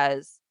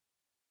as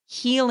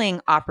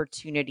healing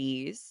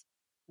opportunities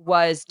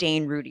was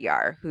Dane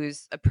Rudyard,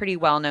 who's a pretty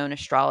well-known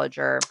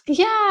astrologer.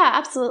 Yeah,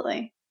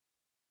 absolutely.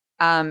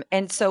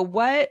 And so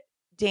what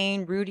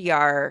Dane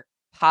Rudyard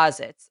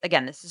posits,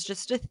 again, this is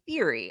just a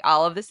theory.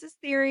 All of this is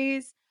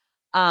theories.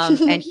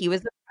 And he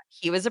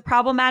was a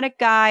problematic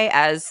guy,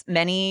 as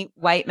many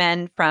white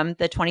men from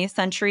the 20th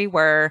century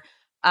were,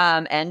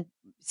 and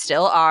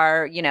still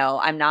are.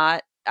 I'm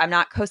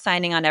not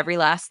co-signing on every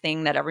last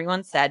thing that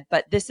everyone said,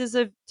 but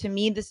to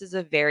me, this is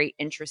a very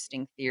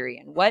interesting theory.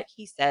 And what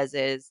he says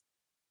is,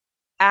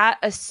 at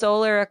a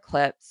solar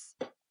eclipse,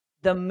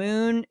 the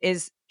moon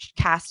is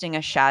casting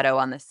a shadow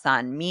on the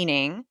sun,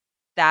 meaning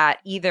that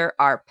either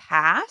our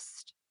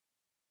past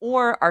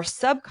or our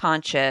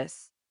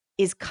subconscious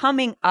is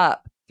coming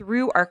up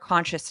through our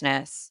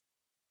consciousness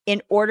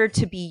in order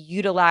to be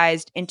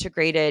utilized,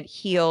 integrated,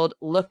 healed,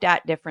 looked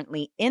at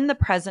differently in the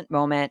present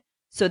moment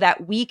so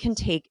that we can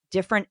take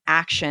different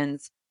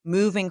actions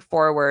moving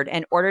forward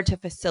in order to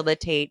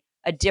facilitate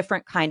a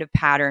different kind of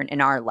pattern in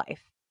our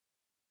life.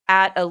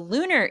 At a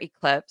lunar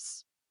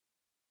eclipse,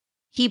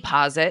 he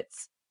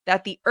posits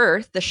that the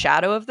Earth, the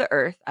shadow of the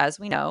Earth, as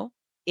we know,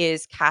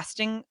 is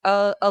casting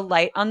a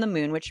light on the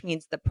moon, which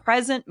means the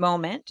present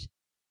moment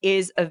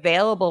is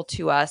available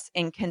to us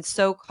and can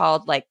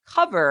so-called like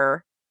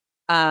cover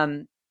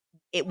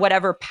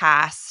whatever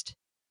past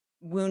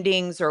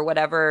woundings or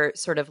whatever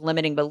sort of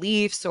limiting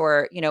beliefs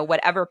or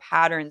whatever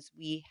patterns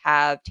we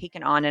have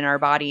taken on in our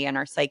body and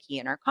our psyche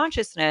and our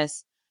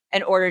consciousness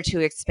in order to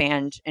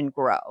expand and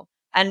grow.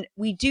 And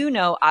we do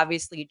know,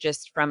 obviously,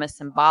 just from a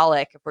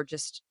symbolic, if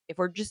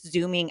we're just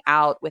zooming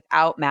out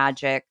without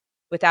magic,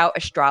 without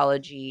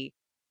astrology,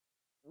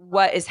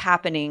 what is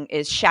happening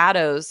is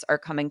shadows are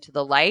coming to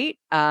the light.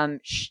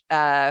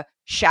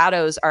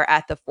 Shadows are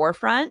at the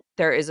forefront.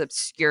 There is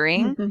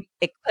obscuring.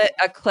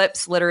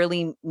 Eclipse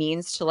literally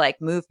means to like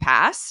move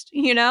past,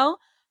 and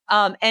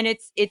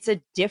it's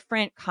a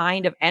different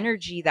kind of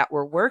energy that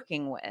we're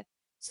working with.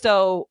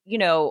 So,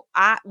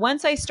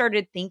 once I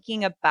started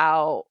thinking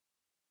about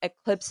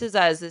eclipses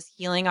as this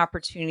healing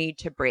opportunity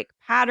to break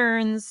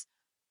patterns,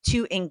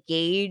 to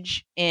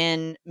engage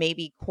in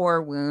maybe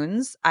core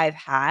wounds I've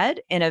had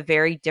in a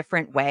very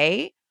different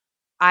way,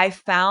 I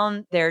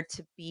found there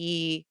to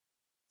be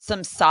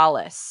some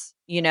solace,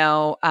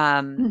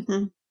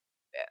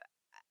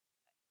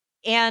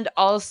 and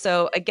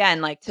also,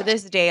 again, like to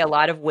this day, a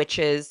lot of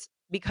witches,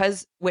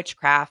 because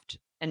witchcraft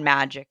and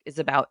magic is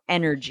about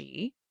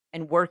energy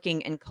and working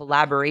in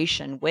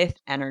collaboration with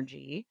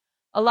energy,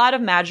 a lot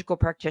of magical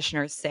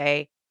practitioners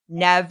say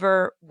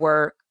never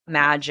work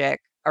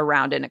magic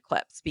around an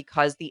eclipse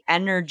because the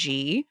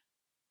energy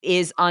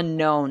is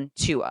unknown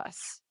to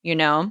us,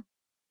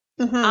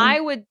 Mm-hmm.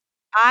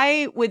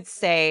 I would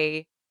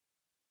say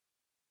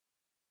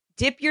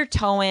dip your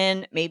toe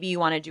in. Maybe you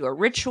want to do a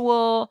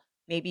ritual.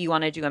 Maybe you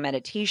want to do a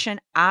meditation.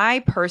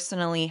 I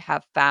personally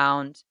have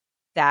found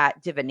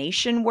that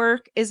divination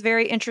work is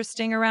very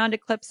interesting around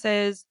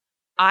eclipses.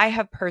 I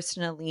have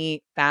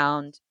personally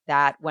found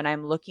that when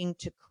I'm looking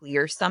to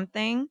clear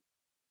something,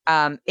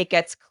 it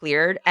gets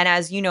cleared. And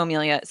as you know,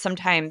 Amelia,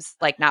 sometimes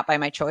like not by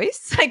my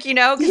choice, like,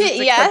 because it's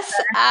eclipse Yes,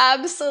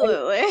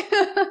 absolutely.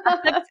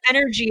 eclipse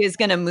energy is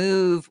going to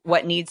move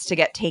what needs to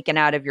get taken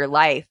out of your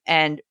life,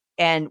 and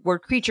we're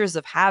creatures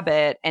of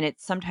habit, and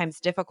it's sometimes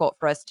difficult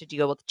for us to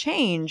deal with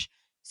change.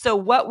 So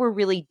what we're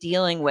really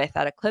dealing with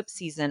at eclipse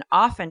season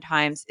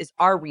oftentimes is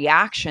our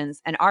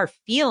reactions and our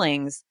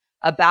feelings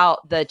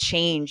about the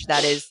change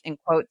that is, in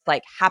quotes,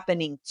 like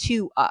happening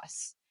to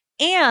us.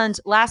 And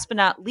last but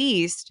not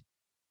least,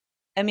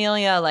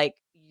 Amelia, like,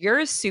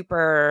 you're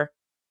super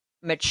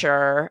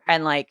mature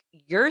and like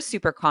you're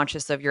super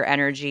conscious of your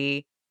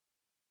energy,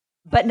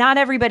 but not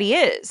everybody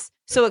is.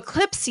 So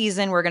eclipse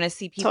season, we're going to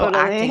see people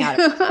acting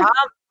Totally. out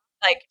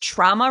of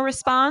trauma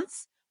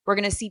response. We're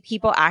going to see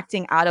people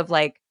acting out of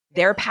like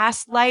their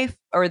past life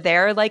or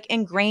their like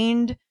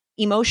ingrained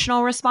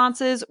emotional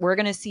responses. We're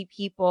going to see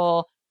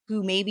people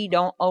who maybe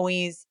don't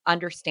always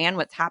understand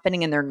what's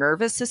happening in their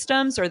nervous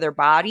systems or their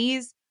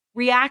bodies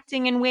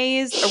reacting in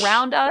ways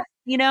around us,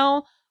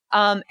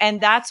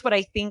 and that's what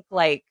I think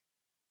like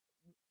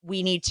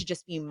we need to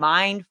just be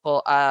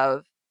mindful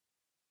of.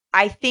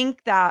 I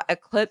think that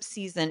eclipse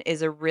season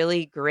is a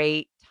really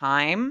great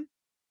time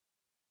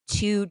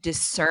to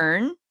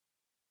discern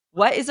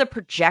what is a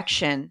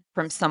projection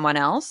from someone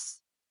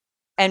else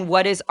and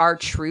what is our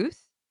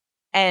truth.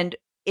 And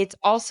it's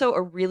also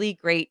a really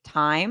great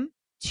time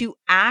to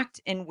act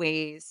in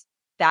ways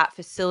that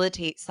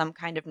facilitate some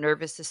kind of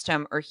nervous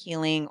system or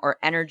healing or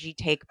energy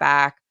take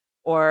back,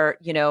 or,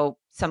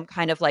 some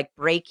kind of like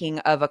breaking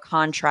of a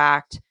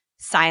contract,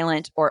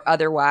 silent or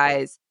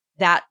otherwise,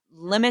 that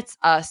limits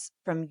us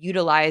from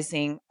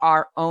utilizing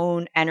our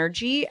own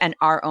energy and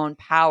our own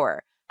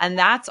power. And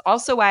that's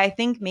also why I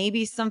think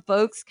maybe some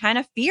folks kind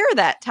of fear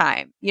that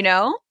time,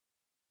 Yeah,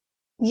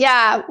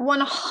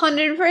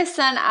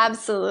 100%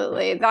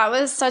 absolutely. That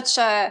was such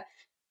a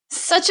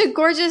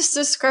gorgeous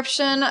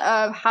description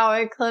of how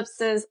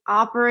eclipses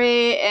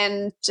operate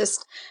and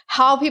just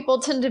how people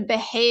tend to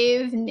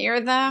behave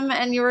near them.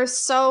 And you were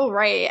so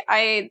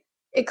right.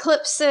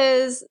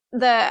 eclipses,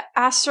 the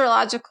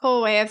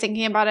astrological way of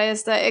thinking about it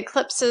is that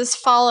eclipses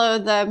follow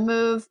the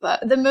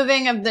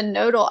moving of the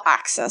nodal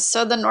axis,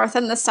 so the north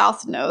and the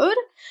south node.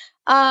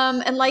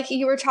 And like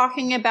you were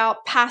talking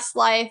about past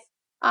life,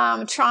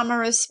 trauma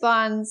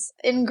response,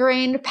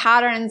 ingrained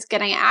patterns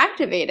getting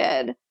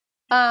activated.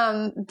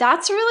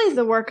 That's really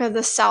the work of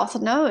the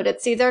south node.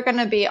 It's either going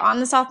to be on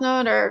the south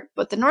node or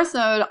with the north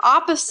node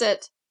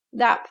opposite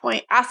that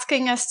point,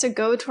 asking us to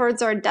go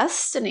towards our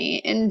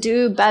destiny and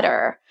do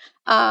better.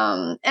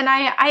 And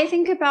I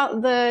think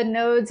about the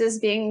nodes as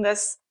being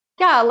this,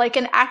 yeah, like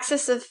an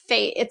axis of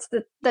fate. It's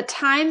the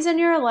times in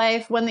your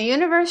life when the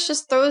universe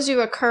just throws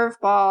you a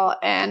curveball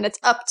and it's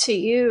up to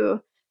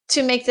you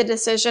to make the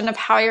decision of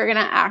how you're going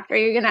to act. Are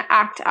you going to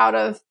act out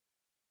of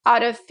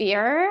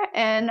fear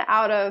and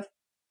out of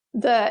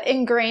the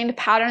ingrained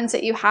patterns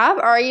that you have,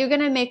 or are you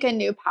going to make a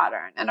new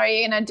pattern? And are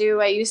you going to do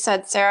what you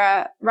said,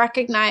 Sarah,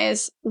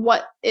 recognize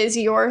what is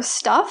your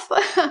stuff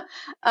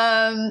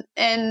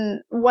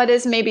and what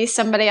is maybe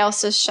somebody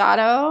else's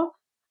shadow?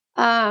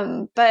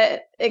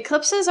 But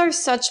eclipses are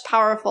such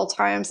powerful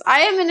times.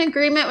 I am in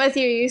agreement with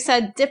you. You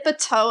said dip a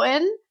toe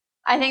in.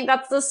 I think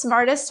that's the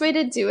smartest way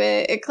to do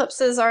it.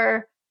 Eclipses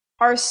are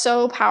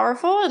so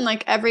powerful, and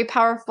like every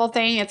powerful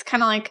thing, it's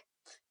kind of like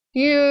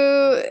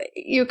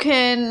you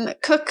can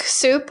cook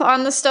soup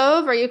on the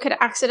stove, or you could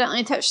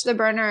accidentally touch the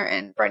burner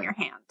and burn your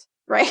hand,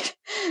 right?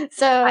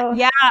 So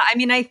Yeah, I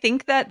mean, I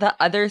think that the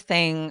other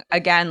thing,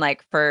 again,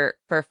 like for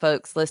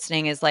folks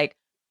listening, is like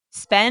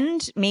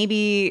spend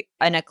maybe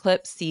an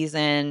eclipse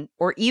season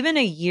or even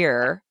a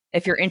year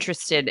if you're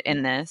interested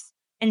in this,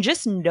 and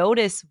just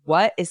notice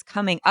what is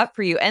coming up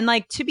for you. And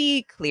like, to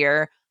be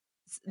clear,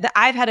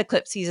 I've had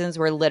eclipse seasons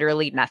where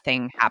literally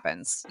nothing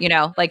happens.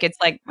 Like it's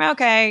like,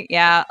 okay,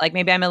 yeah, like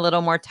maybe I'm a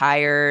little more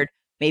tired,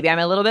 maybe I'm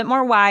a little bit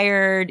more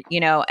wired,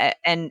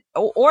 and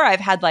or I've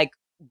had like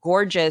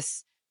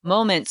gorgeous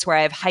moments where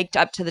I've hiked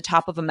up to the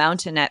top of a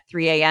mountain at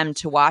 3 a.m.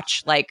 to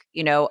watch like,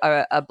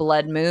 a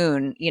blood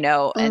moon,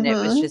 and it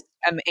was just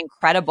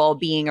incredible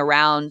being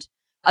around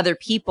other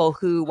people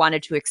who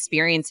wanted to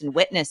experience and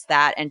witness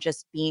that, and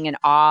just being in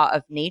awe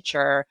of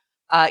nature.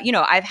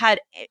 I've had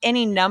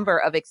any number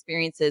of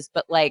experiences,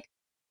 but like,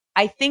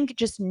 I think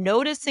just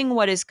noticing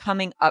what is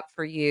coming up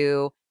for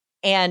you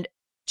and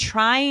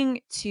trying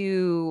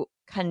to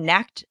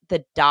connect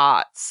the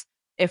dots,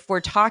 if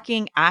we're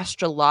talking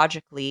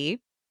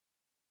astrologically,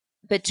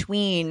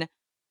 between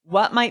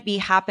what might be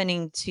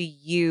happening to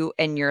you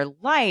in your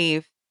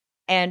life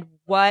and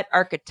what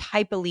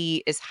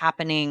archetypally is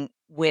happening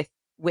with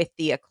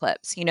the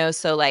eclipse.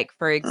 So like,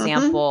 for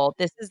example,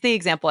 this is the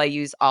example I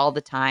use all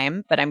the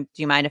time, but do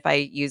you mind if I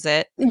use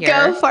it here?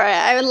 Go for it.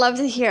 I would love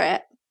to hear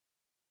it.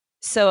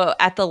 So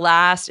at the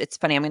last, it's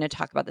funny, I'm going to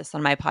talk about this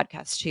on my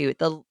podcast too.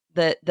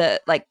 The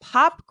like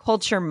pop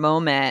culture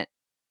moment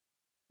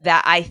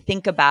that I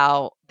think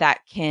about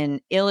that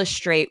can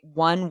illustrate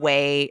one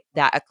way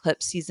that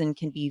eclipse season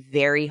can be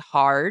very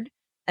hard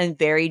and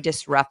very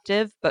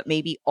disruptive, but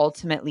maybe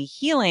ultimately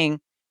healing,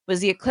 was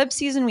the eclipse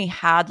season we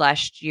had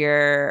last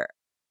year.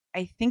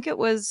 I'm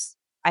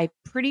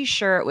pretty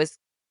sure it was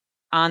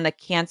on the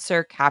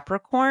Cancer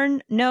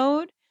Capricorn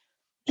node.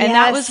 And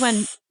that was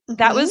when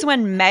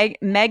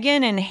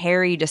Meghan and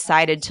Harry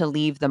decided to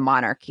leave the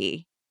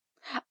monarchy.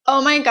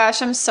 Oh my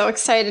gosh, I'm so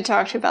excited to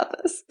talk to you about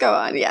this. Go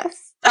on,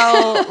 yes.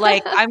 So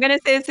like, I'm going to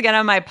say this again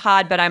on my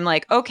pod, but I'm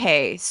like,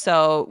 okay,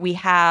 so we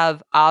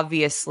have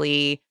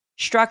obviously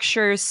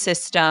structures,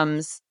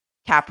 systems,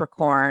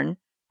 Capricorn,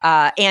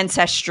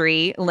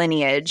 ancestry,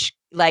 lineage,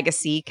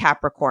 legacy,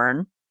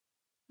 Capricorn.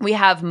 We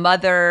have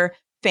mother,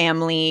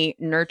 family,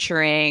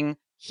 nurturing,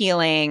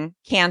 healing,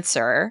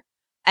 Cancer.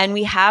 And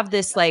we have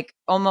this like,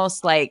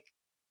 almost like,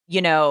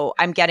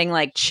 I'm getting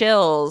like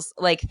chills,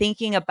 like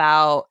thinking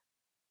about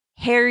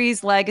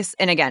Harry's legacy.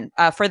 And again,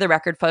 for the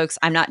record, folks,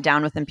 I'm not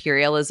down with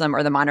imperialism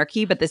or the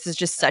monarchy, but this is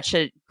just such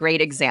a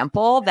great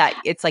example that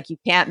it's like, you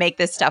can't make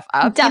this stuff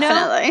up.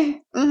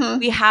 Definitely.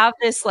 We have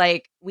this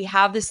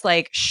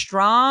like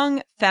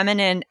strong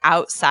feminine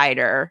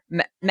outsider,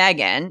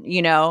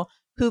 Meghan,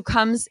 who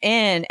comes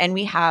in, and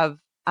we have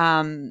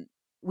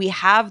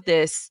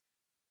this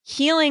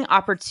healing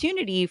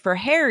opportunity for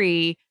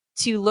Harry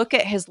to look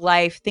at his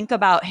life, think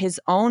about his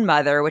own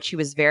mother, which he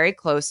was very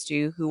close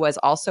to, who was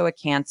also a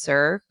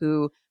Cancer,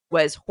 who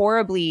was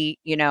horribly,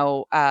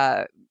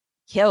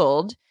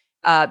 killed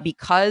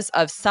because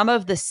of some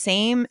of the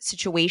same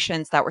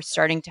situations that were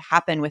starting to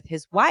happen with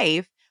his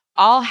wife,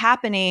 all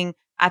happening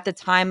at the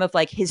time of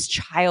like his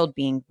child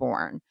being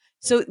born.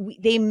 So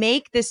they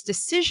make this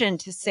decision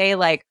to say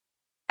like,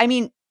 I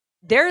mean,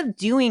 they're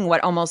doing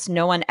what almost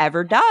no one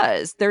ever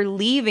does. They're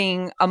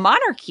leaving a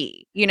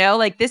monarchy,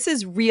 like this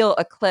is real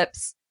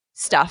eclipse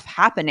stuff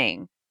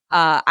happening,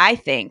 I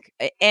think.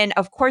 And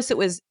of course it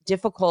was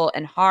difficult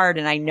and hard.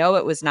 And I know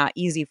it was not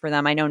easy for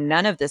them. I know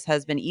none of this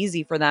has been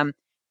easy for them.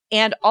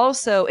 And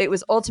also it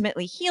was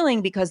ultimately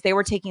healing because they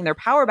were taking their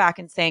power back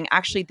and saying,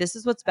 actually, this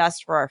is what's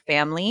best for our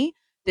family.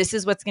 This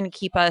is what's going to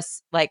keep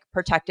us like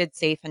protected,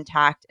 safe,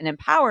 intact, and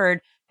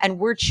empowered. And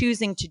we're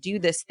choosing to do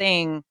this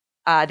thing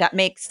that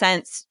makes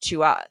sense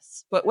to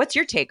us. But what's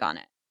your take on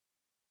it?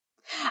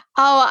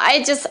 Oh,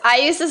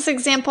 I use this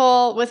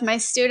example with my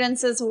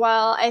students as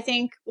well. I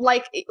think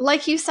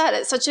like you said,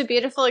 it's such a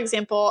beautiful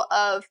example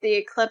of the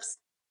eclipse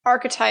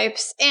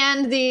archetypes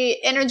and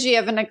the energy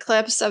of an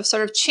eclipse of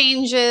sort of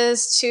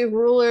changes to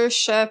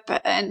rulership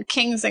and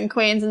kings and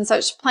queens and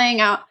such playing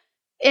out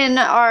in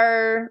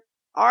our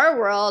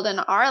world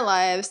and our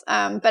lives.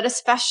 But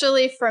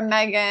especially for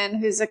Megan,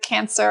 who's a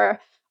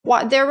Cancer.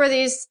 There were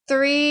these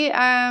three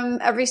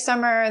every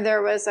summer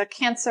there was a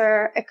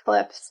Cancer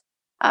eclipse,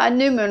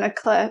 new moon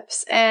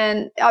eclipse.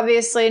 And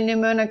obviously, new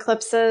moon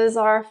eclipses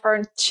are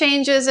for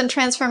changes and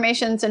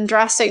transformations and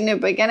drastic new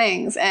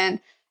beginnings. And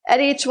at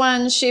each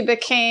one, she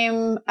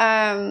became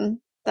the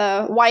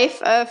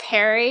wife of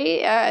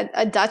Harry,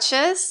 a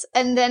duchess,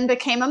 and then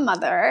became a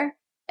mother.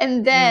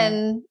 And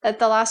then at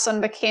the last one,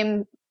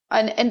 became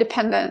an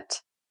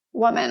independent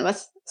woman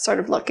with sort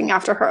of looking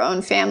after her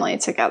own family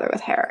together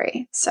with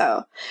Harry.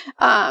 So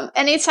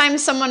anytime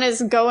someone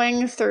is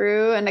going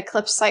through an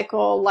eclipse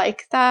cycle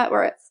like that,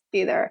 where it's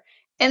either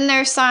in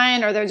their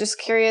sign or they're just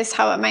curious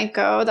how it might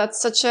go, that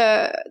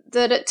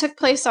it took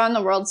place on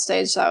the world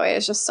stage that way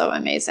is just so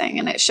amazing.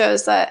 And it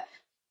shows that,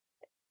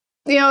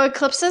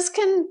 eclipses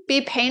can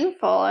be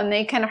painful and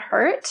they can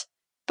hurt,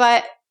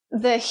 but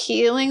the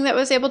healing that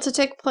was able to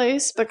take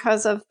place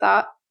because of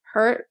that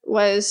hurt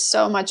was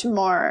so much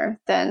more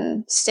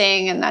than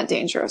staying in that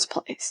dangerous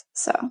place.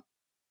 So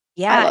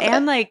yeah,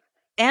 and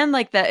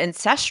like the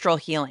ancestral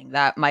healing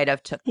that might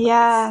have took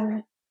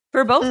place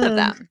for both of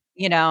them.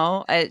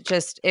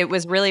 It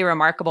was really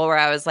remarkable where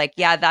I was like,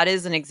 yeah, that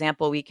is an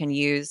example we can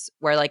use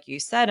where, like you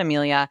said,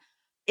 Amelia,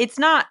 it's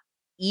not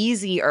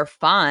easy or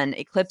fun.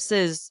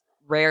 Eclipses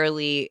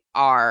rarely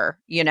are,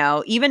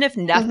 even if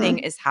nothing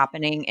is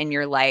happening in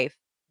your life,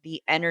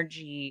 the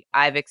energy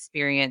I've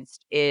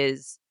experienced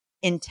is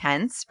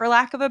intense, for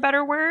lack of a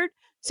better word.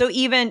 So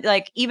even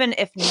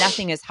if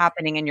nothing is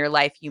happening in your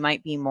life, you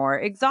might be more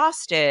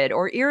exhausted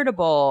or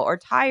irritable or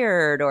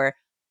tired or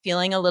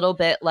feeling a little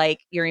bit like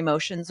your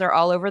emotions are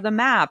all over the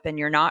map and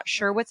you're not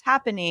sure what's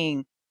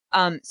happening.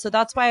 So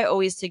that's why I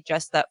always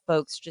suggest that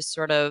folks just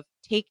sort of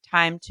take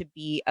time to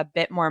be a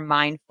bit more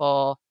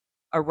mindful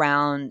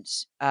around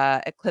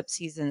eclipse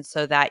season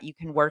so that you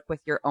can work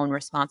with your own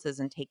responses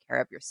and take care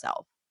of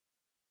yourself.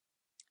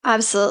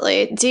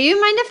 Absolutely. Do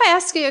you mind if I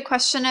ask you a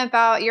question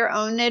about your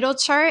own natal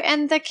chart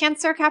and the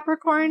Cancer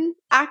Capricorn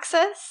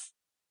axis?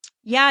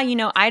 Yeah,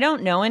 I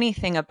don't know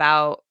anything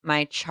about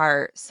my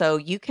chart, so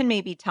you can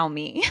maybe tell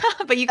me,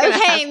 but you can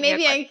Okay, ask me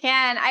maybe I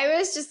can. I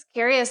was just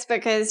curious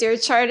because your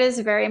chart is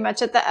very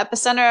much at the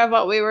epicenter of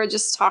what we were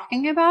just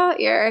talking about.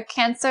 Your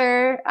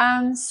Cancer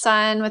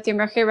sun with your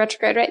Mercury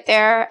retrograde right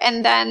there,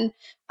 and then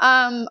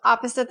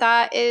opposite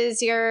that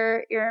is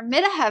your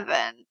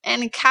midheaven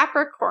and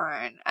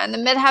Capricorn. And the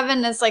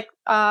midheaven is like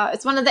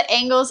it's one of the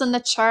angles in the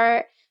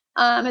chart.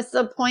 It's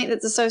the point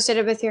that's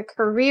associated with your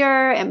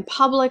career and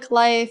public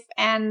life,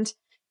 and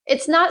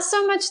it's not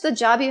so much the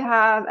job you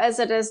have as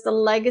it is the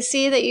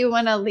legacy that you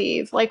want to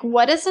leave. Like,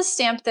 what is the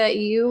stamp that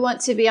you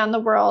want to be on the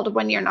world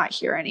when you're not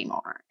here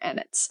anymore? And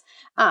it's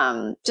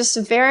just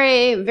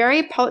very,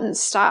 very potent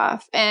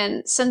stuff.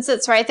 And since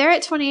it's right there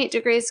at 28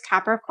 degrees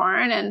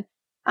Capricorn and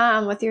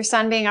with your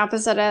sun being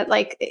opposite it,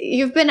 like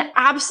you've been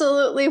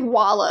absolutely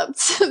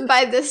walloped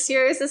by this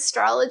year's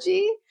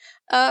astrology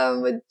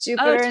with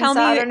Jupiter and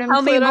Saturn and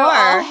Pluto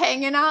all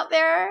hanging out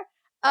there.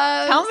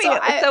 Tell me.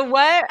 So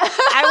what?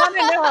 I want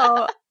to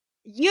know.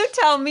 You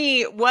tell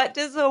me, what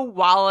does a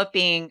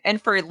walloping, and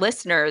for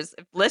listeners,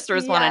 if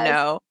listeners want to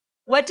know,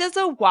 what does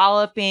a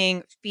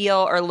walloping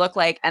feel or look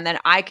like? And then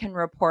I can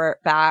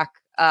report back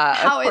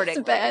how it's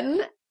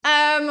been.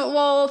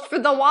 Well, for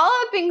the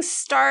walloping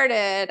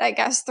started, I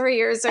guess 3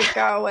 years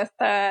ago with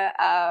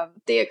the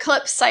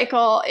eclipse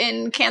cycle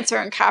in Cancer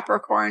and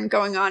Capricorn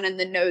going on in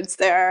the nodes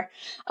there,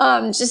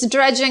 just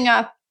dredging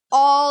up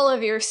all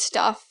of your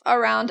stuff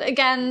around,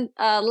 again,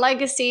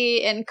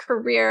 legacy and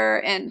career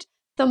and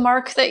the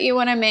mark that you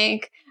want to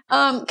make,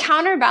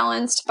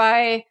 counterbalanced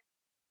by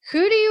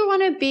who do you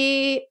want to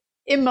be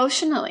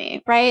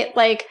emotionally, right?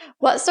 Like,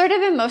 what sort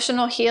of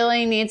emotional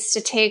healing needs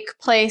to take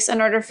place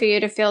in order for you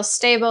to feel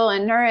stable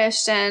and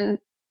nourished and,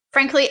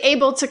 frankly,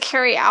 able to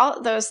carry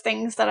out those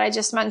things that I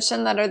just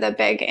mentioned that are the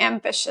big,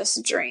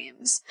 ambitious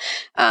dreams.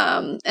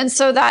 And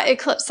so that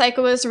eclipse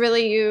cycle is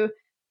really you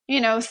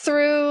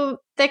through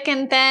thick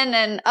and thin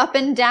and up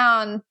and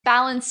down,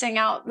 balancing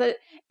out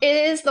it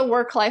is the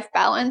work-life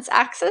balance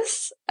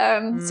axis.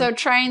 So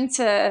trying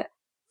to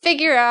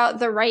figure out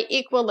the right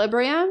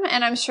equilibrium.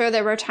 And I'm sure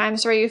there were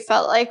times where you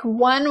felt like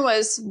one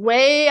was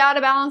way out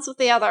of balance with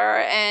the other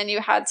and you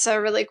had to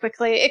really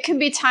quickly, it can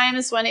be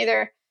times when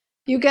either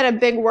you get a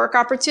big work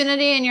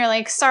opportunity and you're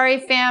like, sorry,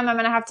 fam, I'm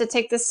going to have to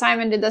take this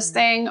time and do this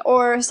thing.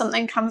 Or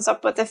something comes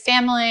up with a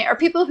family or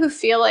people who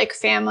feel like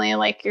family,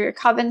 like your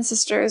coven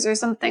sisters or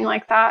something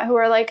like that, who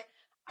are like,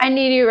 I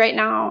need you right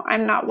now.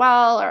 I'm not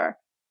well, or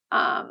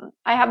I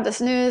have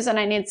this news and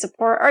I need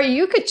support. Or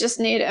you could just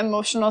need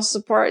emotional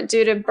support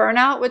due to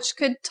burnout, which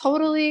could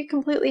totally,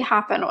 completely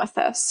happen with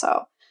this.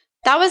 So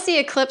that was the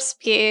eclipse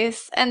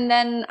piece. And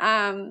then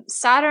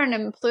Saturn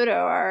and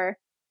Pluto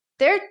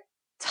they're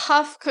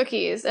tough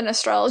cookies in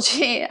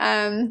astrology.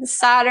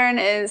 Saturn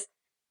is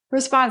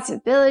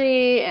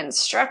responsibility and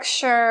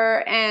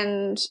structure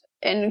and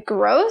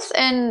growth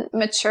and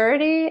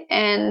maturity.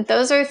 And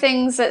those are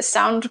things that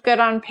sound good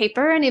on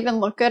paper and even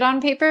look good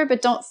on paper,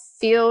 but don't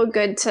feel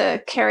good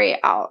to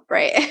carry out,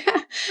 right?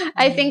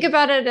 I think Mm.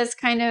 about it as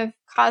kind of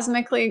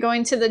cosmically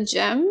going to the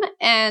gym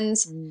and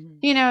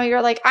Mm.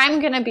 you're like, I'm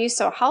going to be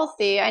so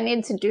healthy. I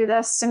need to do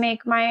this to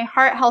make my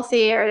heart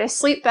healthy or to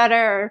sleep better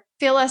or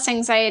feel less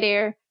anxiety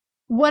or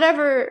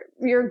whatever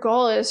your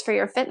goal is for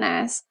your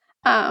fitness.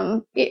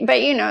 But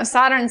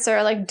Saturns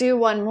are like, do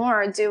one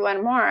more,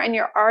 and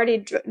you're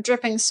already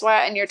dripping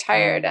sweat and you're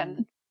tired Mm.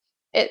 and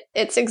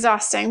it's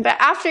exhausting. But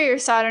after your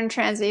Saturn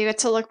transit, you get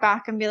to look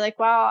back and be like,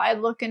 wow, I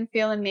look and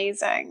feel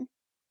amazing.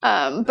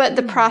 But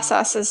the Mm.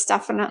 process is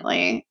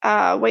definitely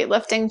a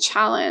weightlifting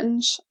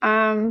challenge.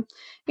 And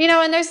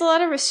there's a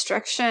lot of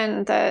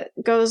restriction that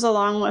goes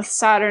along with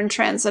Saturn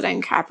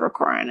transiting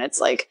Capricorn. It's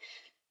like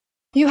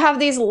you have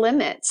these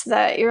limits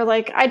that you're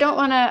like, I don't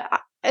want to,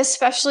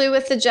 especially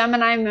with the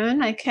Gemini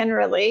moon, I can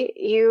relate.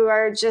 You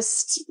are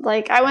just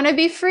like, I want to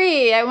be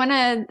free. I want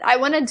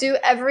to do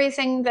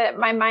everything that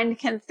my mind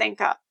can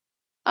think of.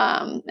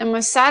 And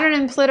with Saturn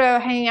and Pluto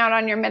hanging out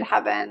on your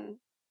midheaven,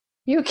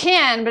 you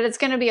can, but it's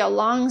going to be a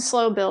long,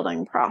 slow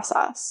building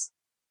process.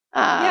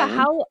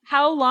 Yeah, Um,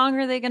 how long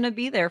are they going to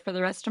be there for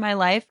the rest of my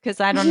life?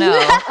 Because I don't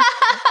know.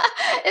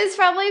 it's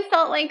probably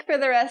felt like for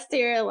the rest of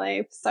your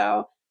life.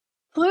 So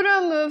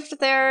Pluto moved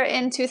there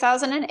in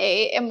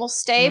 2008 and will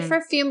stay for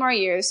Mm. a few more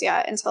years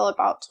yet until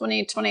about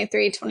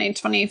 2023,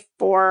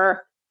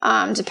 2024,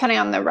 depending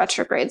on the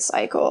retrograde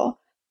cycle.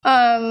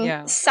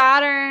 Yeah.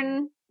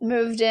 Saturn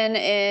moved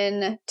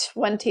in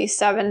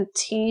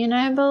 2017,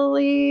 I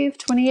believe,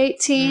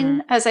 2018,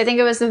 Mm. as I think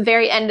it was the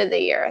very end of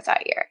the year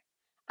that year.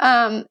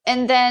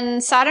 And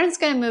then Saturn's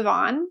going to move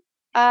on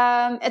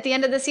at the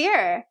end of this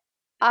year.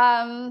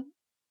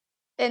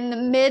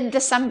 In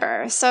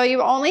mid-December. So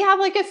you only have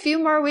like a few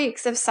more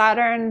weeks of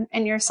Saturn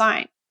in your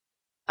sign,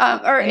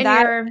 or And in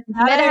that your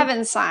that I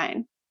midheaven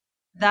sign.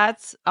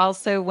 that's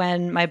also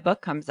when my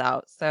book comes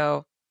out.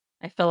 So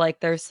I feel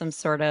like there's some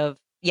sort of,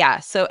 yeah,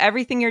 so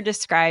everything you're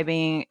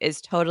describing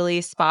is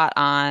totally spot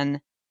on.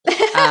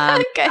 Good.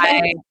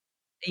 I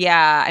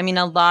Yeah, I mean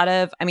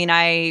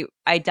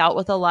I dealt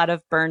with a lot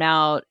of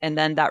burnout, and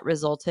then that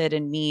resulted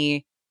in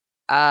me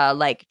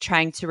like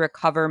trying to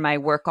recover my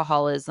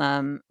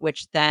workaholism,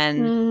 which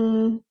then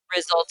Mm,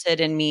 resulted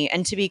in me,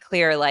 and to be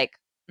clear, like,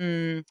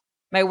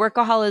 my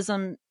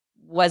workaholism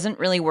wasn't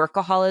really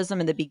workaholism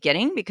in the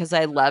beginning because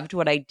I loved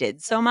what I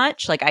did so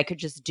much. Like, I could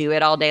just do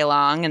it all day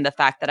long, and the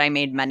fact that I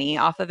made money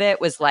off of it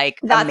was, like,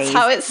 that's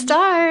how amazing. it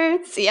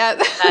starts. Yep.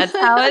 That's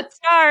how it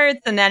starts,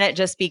 and then it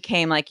just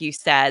became, like you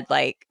said,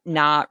 like,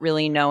 not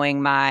really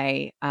knowing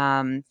my,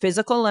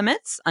 physical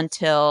limits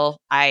until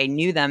I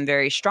knew them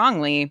very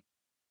strongly.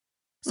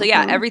 So,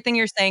 yeah, hmm everything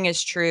you're saying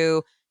is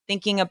true.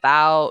 Thinking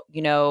about,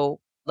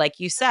 like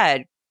you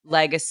said,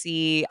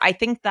 legacy. I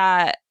think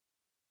that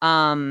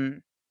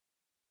um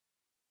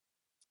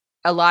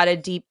a lot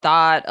of deep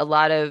thought, a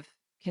lot of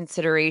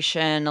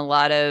consideration, a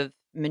lot of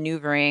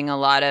maneuvering, a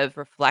lot of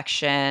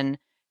reflection,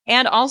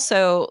 and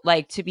also,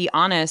 like, to be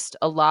honest,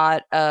 a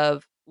lot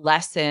of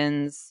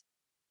lessons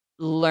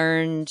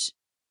learned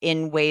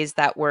in ways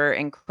that were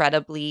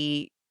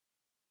incredibly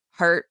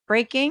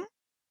heartbreaking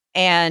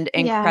and Yeah.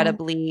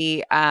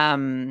 incredibly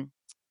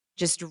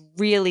just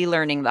really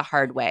learning the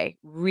hard way,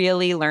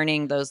 really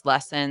learning those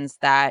lessons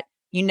that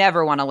you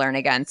never want to learn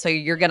again. So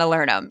you're going to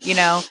learn them,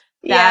 that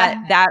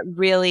Yeah. that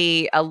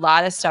really a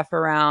lot of stuff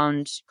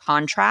around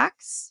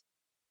contracts,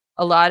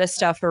 a lot of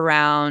stuff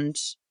around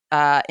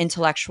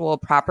intellectual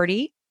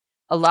property,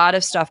 a lot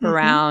of stuff hmm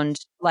around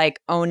like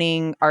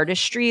owning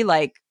artistry,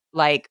 like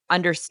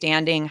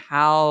understanding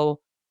how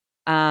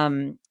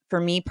for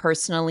me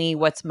personally,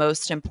 what's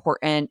most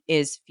important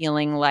is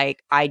feeling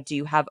like I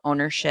do have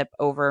ownership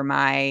over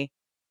my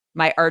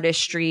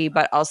artistry,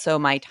 but also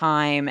my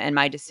time and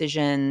my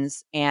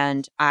decisions.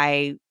 And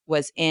I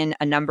was in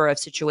a number of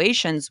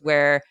situations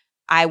where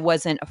I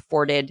wasn't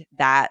afforded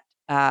that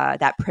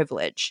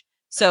privilege.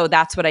 So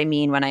that's what I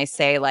mean when I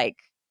say, like,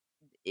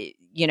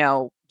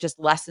 just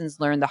lessons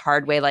learned the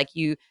hard way. Like,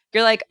 you're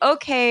like,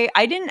 okay,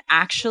 I didn't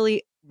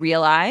actually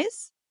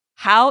realize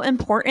how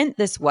important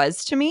this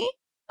was to me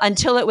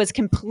until it was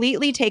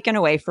completely taken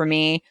away from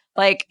me,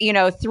 like,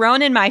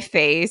 thrown in my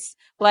face,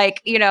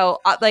 like,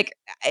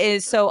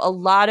 so a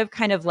lot of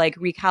kind of like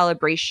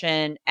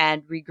recalibration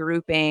and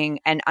regrouping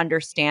and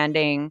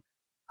understanding.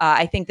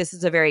 I think this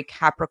is a very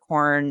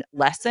Capricorn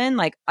lesson,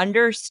 like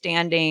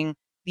understanding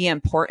the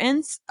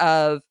importance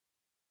of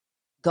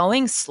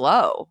going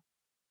slow.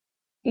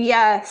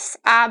 Yes,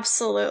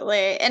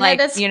 absolutely. And it Like,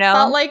 has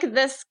felt like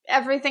this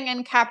everything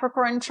in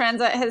Capricorn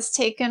transit has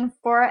taken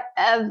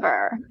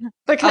forever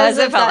because has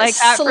it of felt that like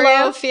that for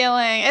slow you?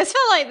 feeling. It's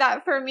felt like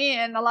that for me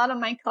and a lot of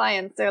my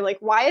clients. They're like,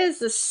 why is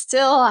this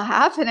still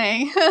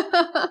happening?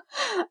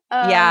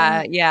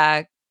 Yeah, um,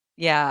 yeah,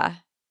 yeah.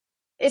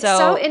 It's so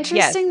So, yes.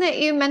 interesting that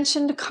you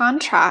mentioned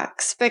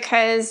contracts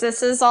because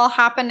this is all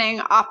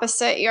happening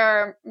opposite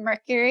your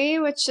Mercury,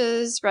 which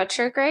is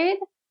retrograde.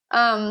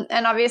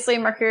 And obviously,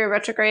 Mercury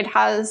retrograde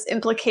has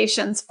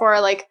implications for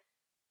like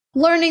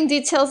learning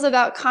details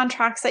about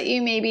contracts that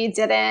you maybe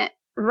didn't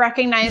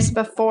recognize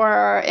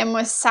before. And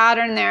with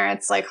Saturn there,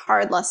 it's like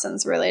hard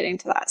lessons relating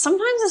to that.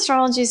 Sometimes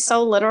astrology is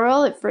so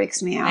literal, it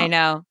freaks me I out.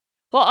 know.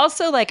 Well,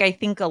 also, like, I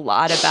think a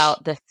lot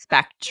about the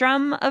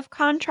spectrum of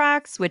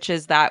contracts, which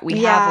is that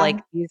Yeah.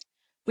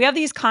 we have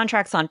these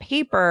contracts on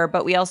paper,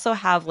 but we also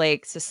have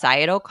like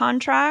societal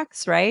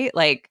contracts, right?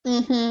 Like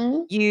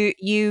Mm-hmm.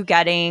 you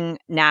getting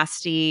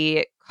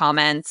nasty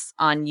comments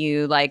on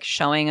you like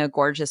showing a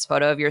gorgeous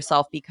photo of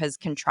yourself because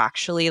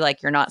contractually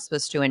like you're not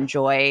supposed to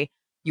enjoy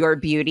your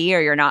beauty,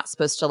 or you're not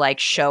supposed to like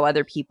show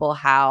other people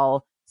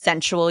how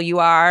sensual you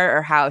are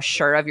or how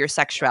sure of your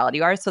sexuality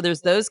you are. So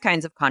there's those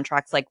kinds of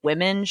contracts, like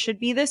women should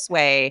be this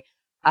way.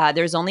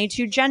 There's only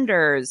two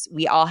genders.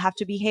 We all have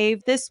to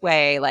behave this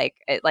way, like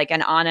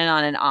and on and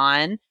on and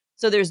on.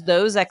 So there's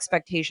those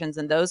expectations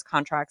and those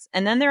contracts,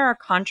 and then there are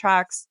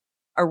contracts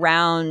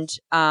around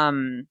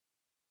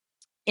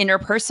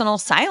interpersonal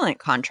silent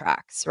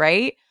contracts,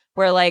 right?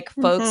 Where like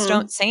folks Mm-hmm.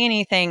 don't say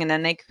anything and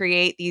then they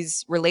create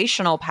these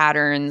relational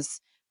patterns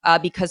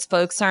because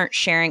folks aren't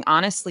sharing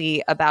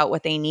honestly about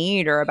what they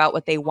need or about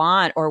what they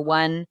want, or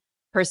one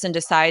person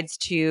decides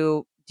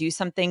to do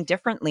something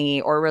differently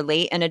or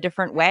relate in a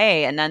different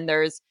way. And then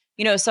there's,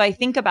 so I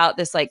think about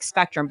this like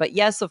spectrum, but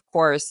yes, of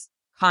course,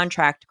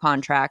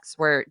 contracts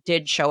where it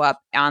did show up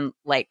on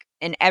like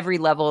in every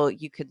level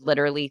you could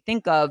literally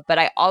think of. But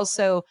I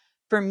also,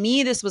 for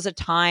me, this was a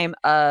time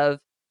of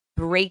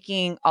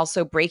breaking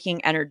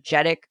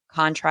energetic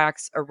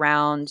contracts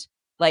around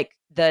like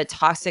the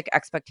toxic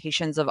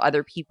expectations of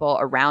other people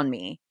around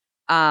me.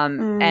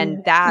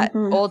 And that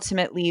Mm-hmm.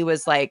 ultimately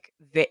was like,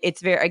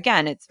 it's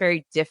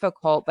very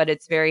difficult, but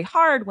it's very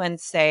hard when,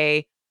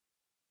 say,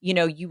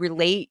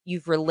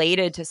 you've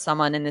related to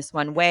someone in this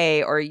one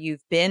way, or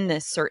you've been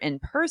this certain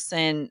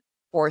person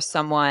for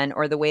someone,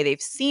 or the way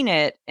they've seen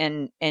it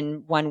in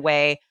one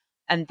way,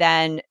 and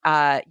then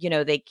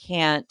they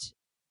can't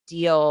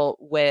deal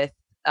with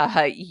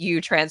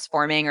you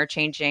transforming or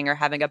changing or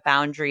having a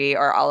boundary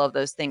or all of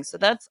those things. So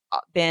that's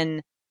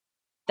been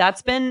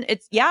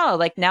it's yeah,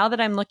 like now that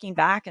I'm looking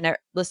back and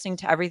listening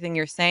to everything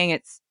you're saying,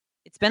 it's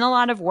been a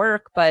lot of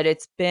work, but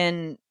it's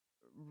been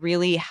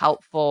really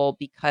helpful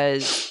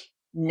because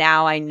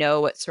now I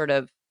know what sort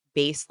of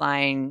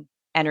baseline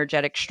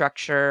energetic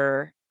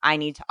structure I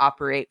need to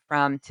operate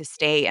from to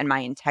stay in my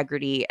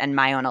integrity and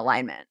my own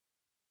alignment.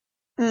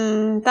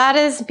 That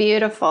is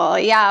beautiful.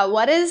 Yeah.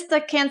 What is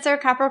the Cancer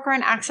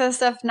Capricorn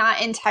axis if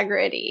not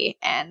integrity?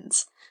 And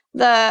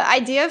the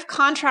idea of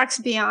contracts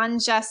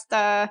beyond just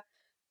the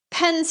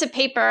pen to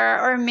paper,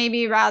 or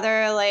maybe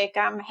rather like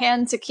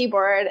hand to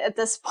keyboard at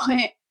this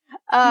point,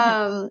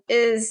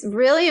 is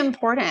really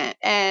important.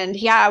 And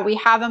yeah, we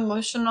have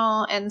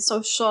emotional and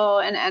social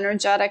and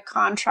energetic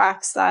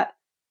contracts that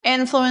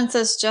influence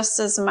us just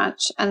as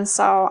much. And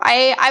so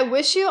I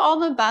wish you all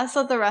the best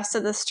with the rest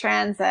of this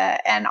transit.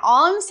 And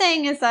all I'm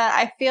saying is that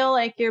I feel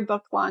like your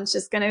book launch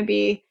is going to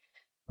be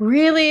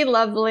really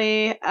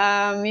lovely.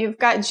 You've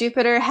got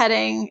Jupiter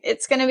heading.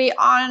 It's going to be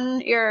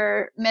on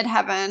your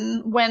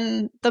midheaven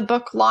when the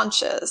book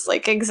launches,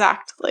 like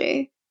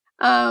exactly.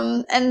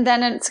 And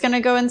then it's going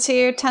to go into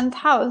your 10th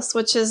house,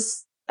 which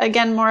is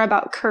again more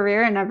about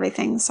career and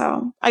everything.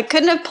 So I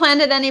couldn't have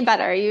planned it any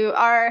better. You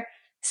are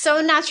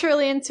so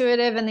naturally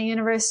intuitive, and the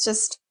universe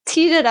just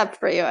teed it up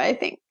for you, I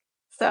think.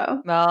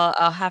 So Well,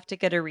 I'll have to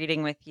get a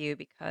reading with you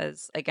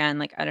because, again,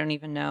 like I don't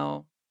even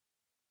know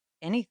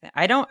anything.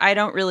 I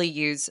don't really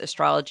use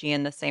astrology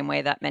in the same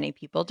way that many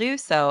people do.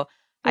 So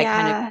I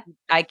kind of yeah.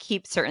 I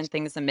keep certain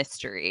things a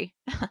mystery.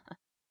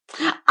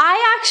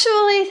 I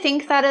actually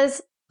think that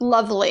is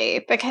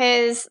lovely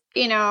because,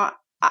 uh,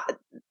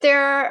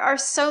 there are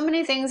so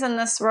many things in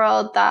this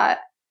world that,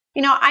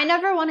 I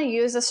never want to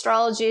use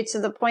astrology to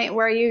the point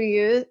where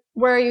you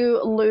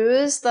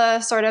lose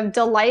the sort of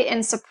delight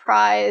and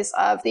surprise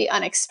of the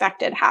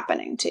unexpected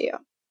happening to you.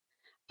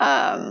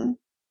 Um,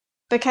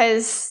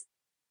 because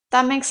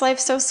that makes life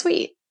so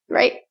sweet,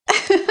 right?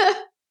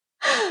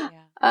 Yeah.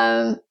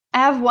 I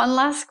have one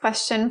last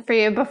question for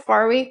you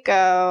before we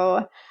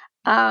go.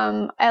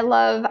 I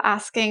love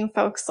asking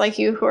folks like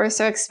you who are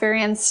so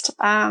experienced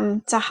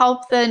to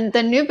help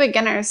the new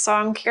beginners. So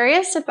I'm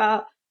curious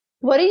about,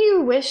 what do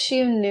you wish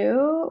you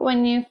knew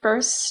when you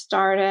first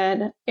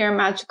started your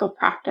magical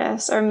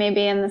practice? Or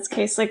maybe in this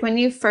case, like when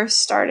you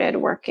first started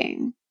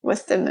working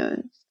with the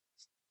moon?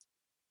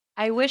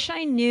 I wish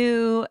I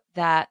knew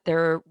that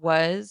there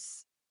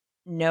was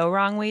no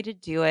wrong way to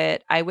do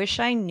it. I wish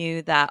I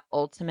knew that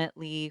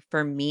ultimately,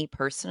 for me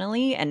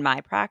personally and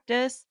my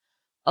practice,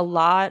 a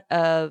lot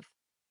of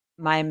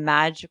my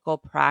magical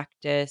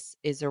practice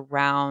is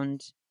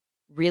around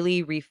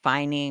really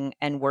refining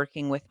and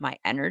working with my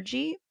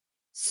energy.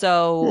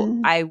 So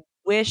Mm. I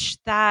wish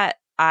that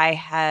I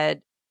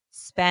had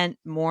spent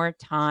more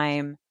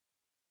time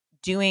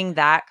doing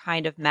that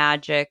kind of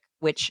magic,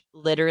 which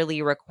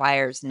literally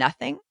requires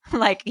nothing,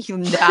 like you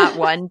not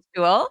one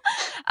tool.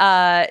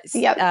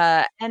 Yep.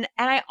 And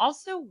I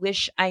also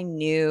wish I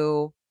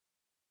knew.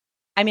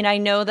 I mean, I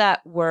know that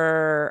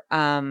we're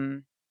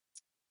in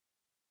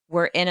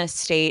a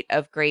state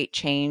of great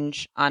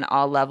change on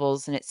all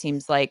levels, and it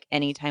seems like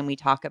anytime we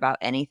talk about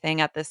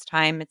anything at this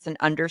time, it's an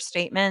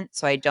understatement.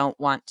 So I don't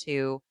want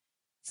to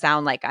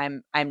sound like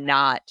I'm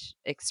not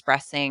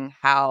expressing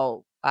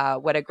how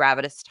what a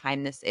gravitas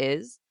time this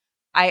is.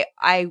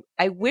 I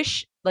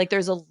wish, like,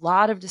 there's a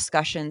lot of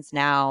discussions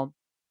now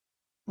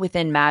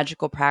within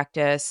magical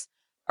practice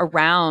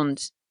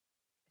around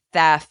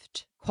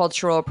theft,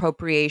 cultural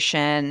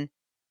appropriation,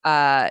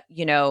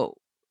 you know,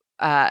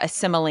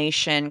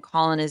 assimilation,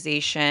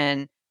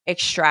 colonization,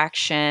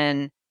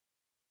 extraction.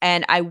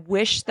 And I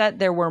wish that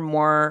there were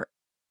more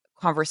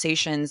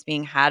conversations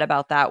being had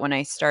about that when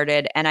I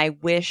started. And I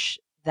wish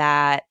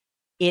that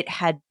it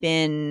had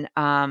been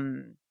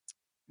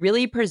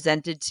really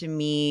presented to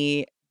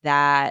me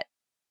that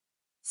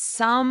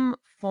some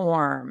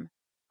form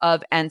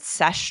of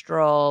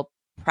ancestral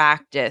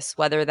practice,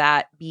 whether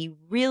that be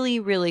really,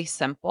 really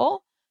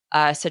simple,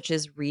 such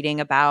as reading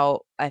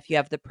about, if you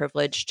have the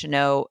privilege to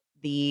know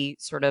the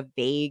sort of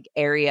vague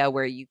area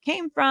where you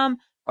came from,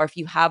 or if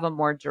you have a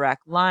more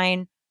direct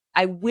line.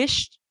 I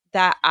wished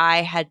that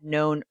I had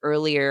known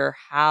earlier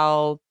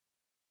how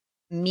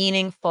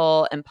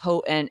meaningful and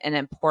potent and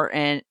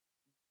important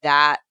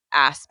that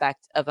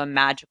aspect of a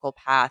magical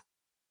path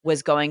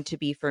was going to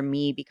be for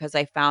me, because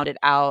I found it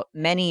out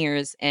many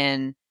years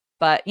in.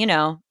 But you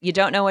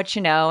don't know what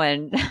you know.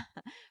 And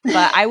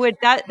but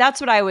that's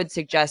what I would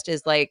suggest,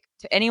 is like,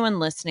 to anyone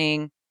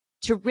listening,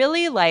 to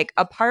really, like,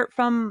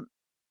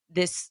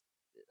 this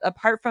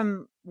apart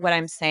from what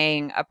I'm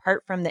saying,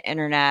 apart from the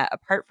internet,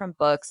 apart from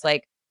books,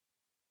 like,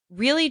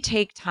 really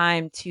take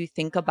time to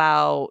think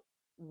about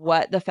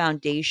what the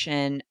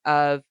foundation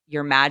of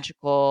your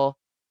magical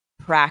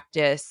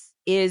practice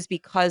is.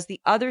 Because the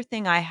other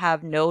thing I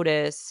have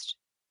noticed,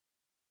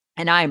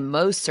 and I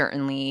most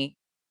certainly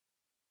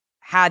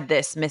had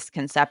this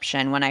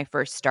misconception when I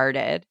first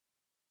started,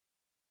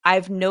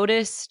 I've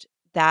noticed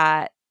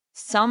that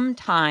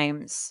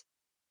sometimes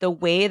the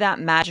way that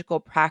magical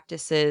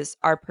practices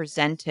are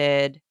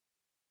presented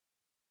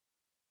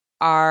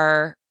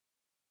are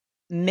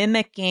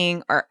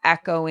mimicking or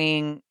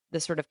echoing the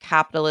sort of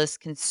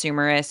capitalist,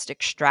 consumerist,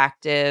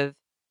 extractive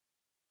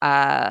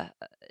uh,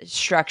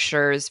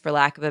 structures, for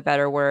lack of a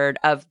better word,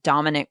 of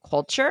dominant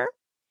culture.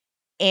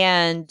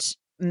 And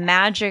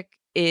magic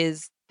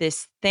is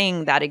this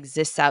thing that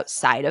exists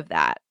outside of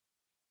that.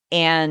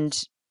 And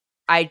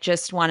I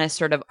just want to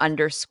sort of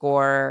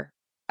underscore,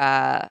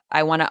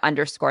 I want to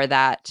underscore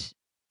that.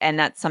 And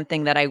that's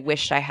something that I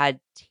wish I had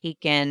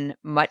taken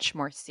much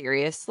more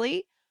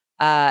seriously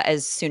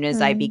as soon as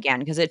I Mm. began,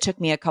 because it took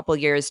me a couple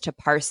years to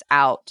parse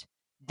out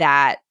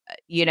that,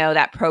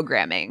 that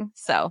programming.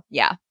 So,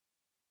 yeah.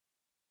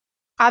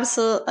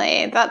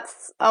 Absolutely.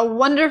 That's a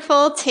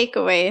wonderful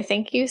takeaway.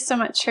 Thank you so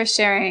much for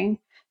sharing.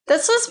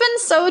 This has been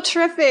so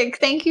terrific.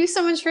 Thank you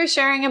so much for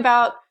sharing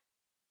about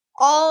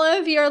all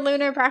of your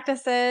lunar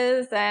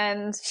practices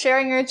and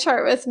sharing your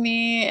chart with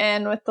me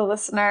and with the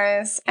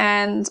listeners.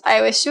 And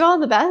I wish you all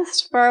the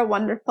best for a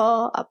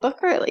wonderful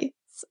book release.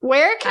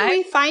 Where can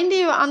we find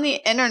you on the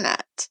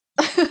internet?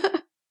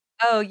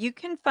 Oh, you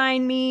can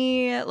find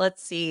me.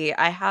 Let's see.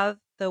 I have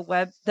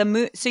the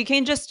moon. So you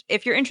can just,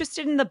 if you're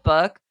interested in the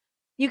book,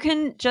 you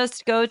can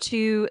just go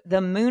to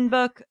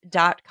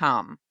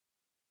themoonbook.com.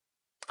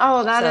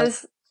 Oh, that So,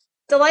 is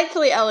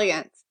delightfully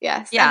elegant.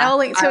 Yes. And yeah. I'll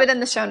link to it in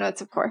the show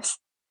notes, of course.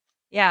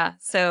 Yeah.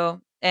 So,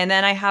 and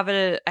then I have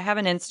an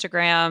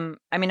Instagram.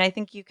 I mean, I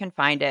think you can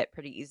find it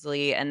pretty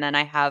easily. And then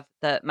I have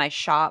my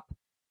shop.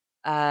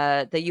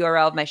 The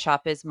URL of my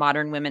shop is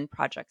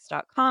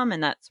modernwomenprojects.com,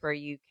 and that's where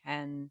you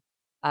can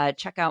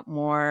check out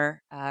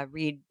more,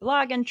 read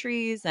blog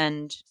entries,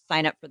 and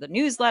sign up for the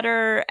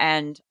newsletter,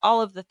 and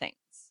all of the things.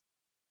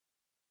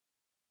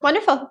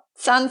 Wonderful.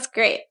 Sounds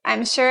great.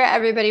 I'm sure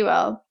everybody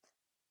will.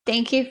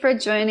 Thank you for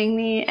joining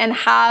me, and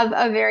have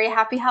a very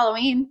happy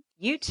Halloween.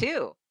 You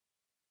too.